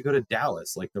 why didn't you go to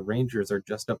Dallas? Like, the Rangers are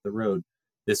just up the road.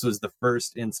 This was the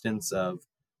first instance of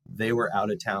they were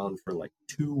out of town for like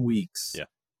 2 weeks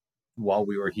while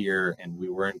we were here, and we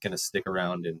weren't going to stick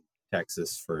around in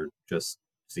Texas for just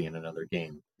seeing another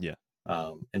game.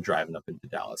 And driving up into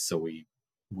Dallas. So we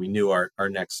knew our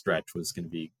next stretch was going to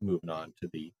be moving on to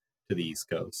the East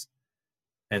Coast.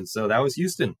 And so that was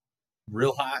Houston.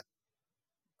 Real hot.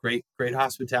 Great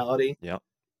hospitality.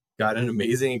 Got an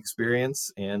amazing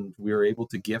experience, and we were able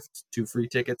to gift 2 free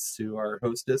tickets to our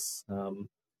hostess.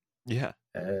 That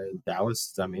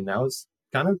was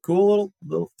kind of a cool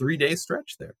little 3-day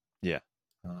stretch there.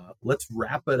 Let's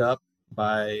wrap it up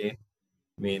by,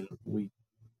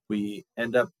 we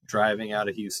end up driving out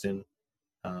of Houston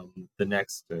the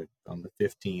next on the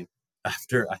 15th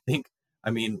after,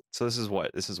 so this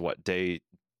is what day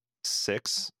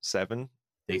 6, 7?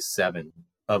 Day 7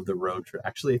 of the road trip.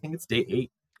 Actually, I think it's day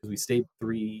 8, because we stayed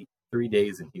 3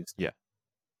 days in Houston.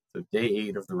 So day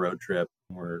 8 of the road trip,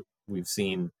 where we've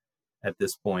seen at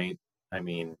this point,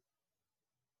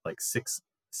 like 6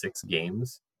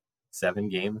 games, 7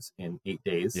 games in 8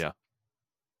 days.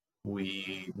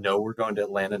 We know we're going to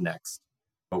Atlanta next,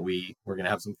 but we're going to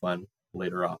have some fun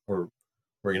later on, or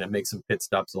we're going to make some pit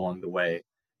stops along the way.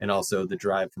 And also the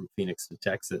drive from Phoenix to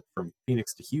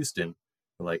Houston,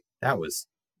 like, that was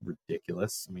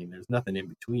ridiculous. There's nothing in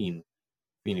between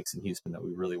Phoenix and Houston that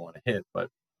we really want to hit, but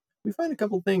we find a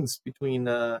couple things between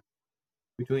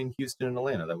Houston and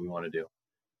Atlanta that we want to do.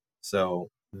 So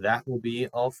that will be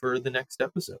all for the next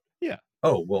episode.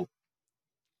 Oh, well,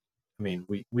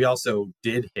 we also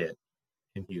did hit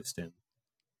in Houston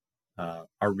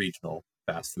our regional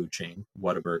fast food chain,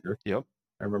 Whataburger.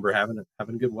 I remember having a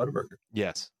good Whataburger.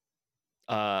 Yes.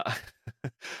 I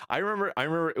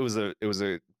remember it was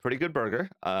a pretty good burger.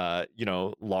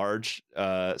 Large,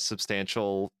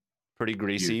 substantial, pretty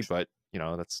greasy, huge. But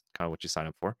that's kind of what you sign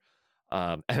up for.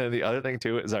 And then the other thing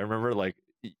too is I remember, like,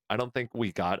 I don't think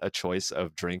we got a choice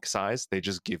of drink size. They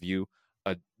just give you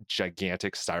a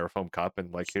gigantic styrofoam cup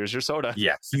and like, here's your soda.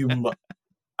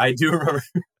 I do remember.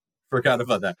 Forgot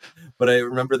about that, but I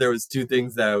remember there was 2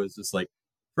 things that I was just like,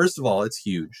 first of all, it's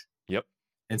huge.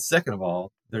 And second of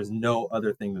all, there's no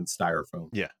other thing than styrofoam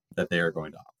that they are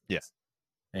going to offer.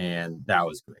 And that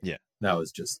was great. That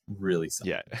was just really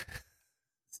something.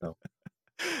 So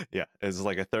it's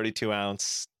like a 32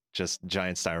 ounce just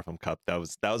giant styrofoam cup. That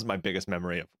was my biggest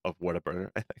memory of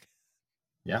Whataburger, I think.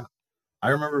 I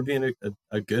remember being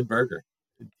a good burger.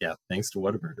 Thanks to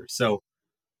Whataburger. So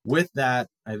with that,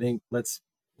 I think let's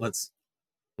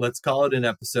call it an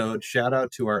episode. Shout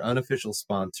out to our unofficial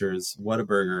sponsors,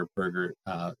 Whataburger burger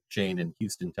chain in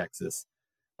Houston, Texas.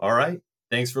 All right.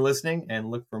 Thanks for listening, and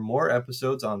look for more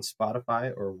episodes on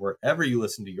Spotify or wherever you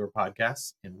listen to your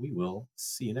podcasts, and we will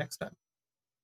see you next time.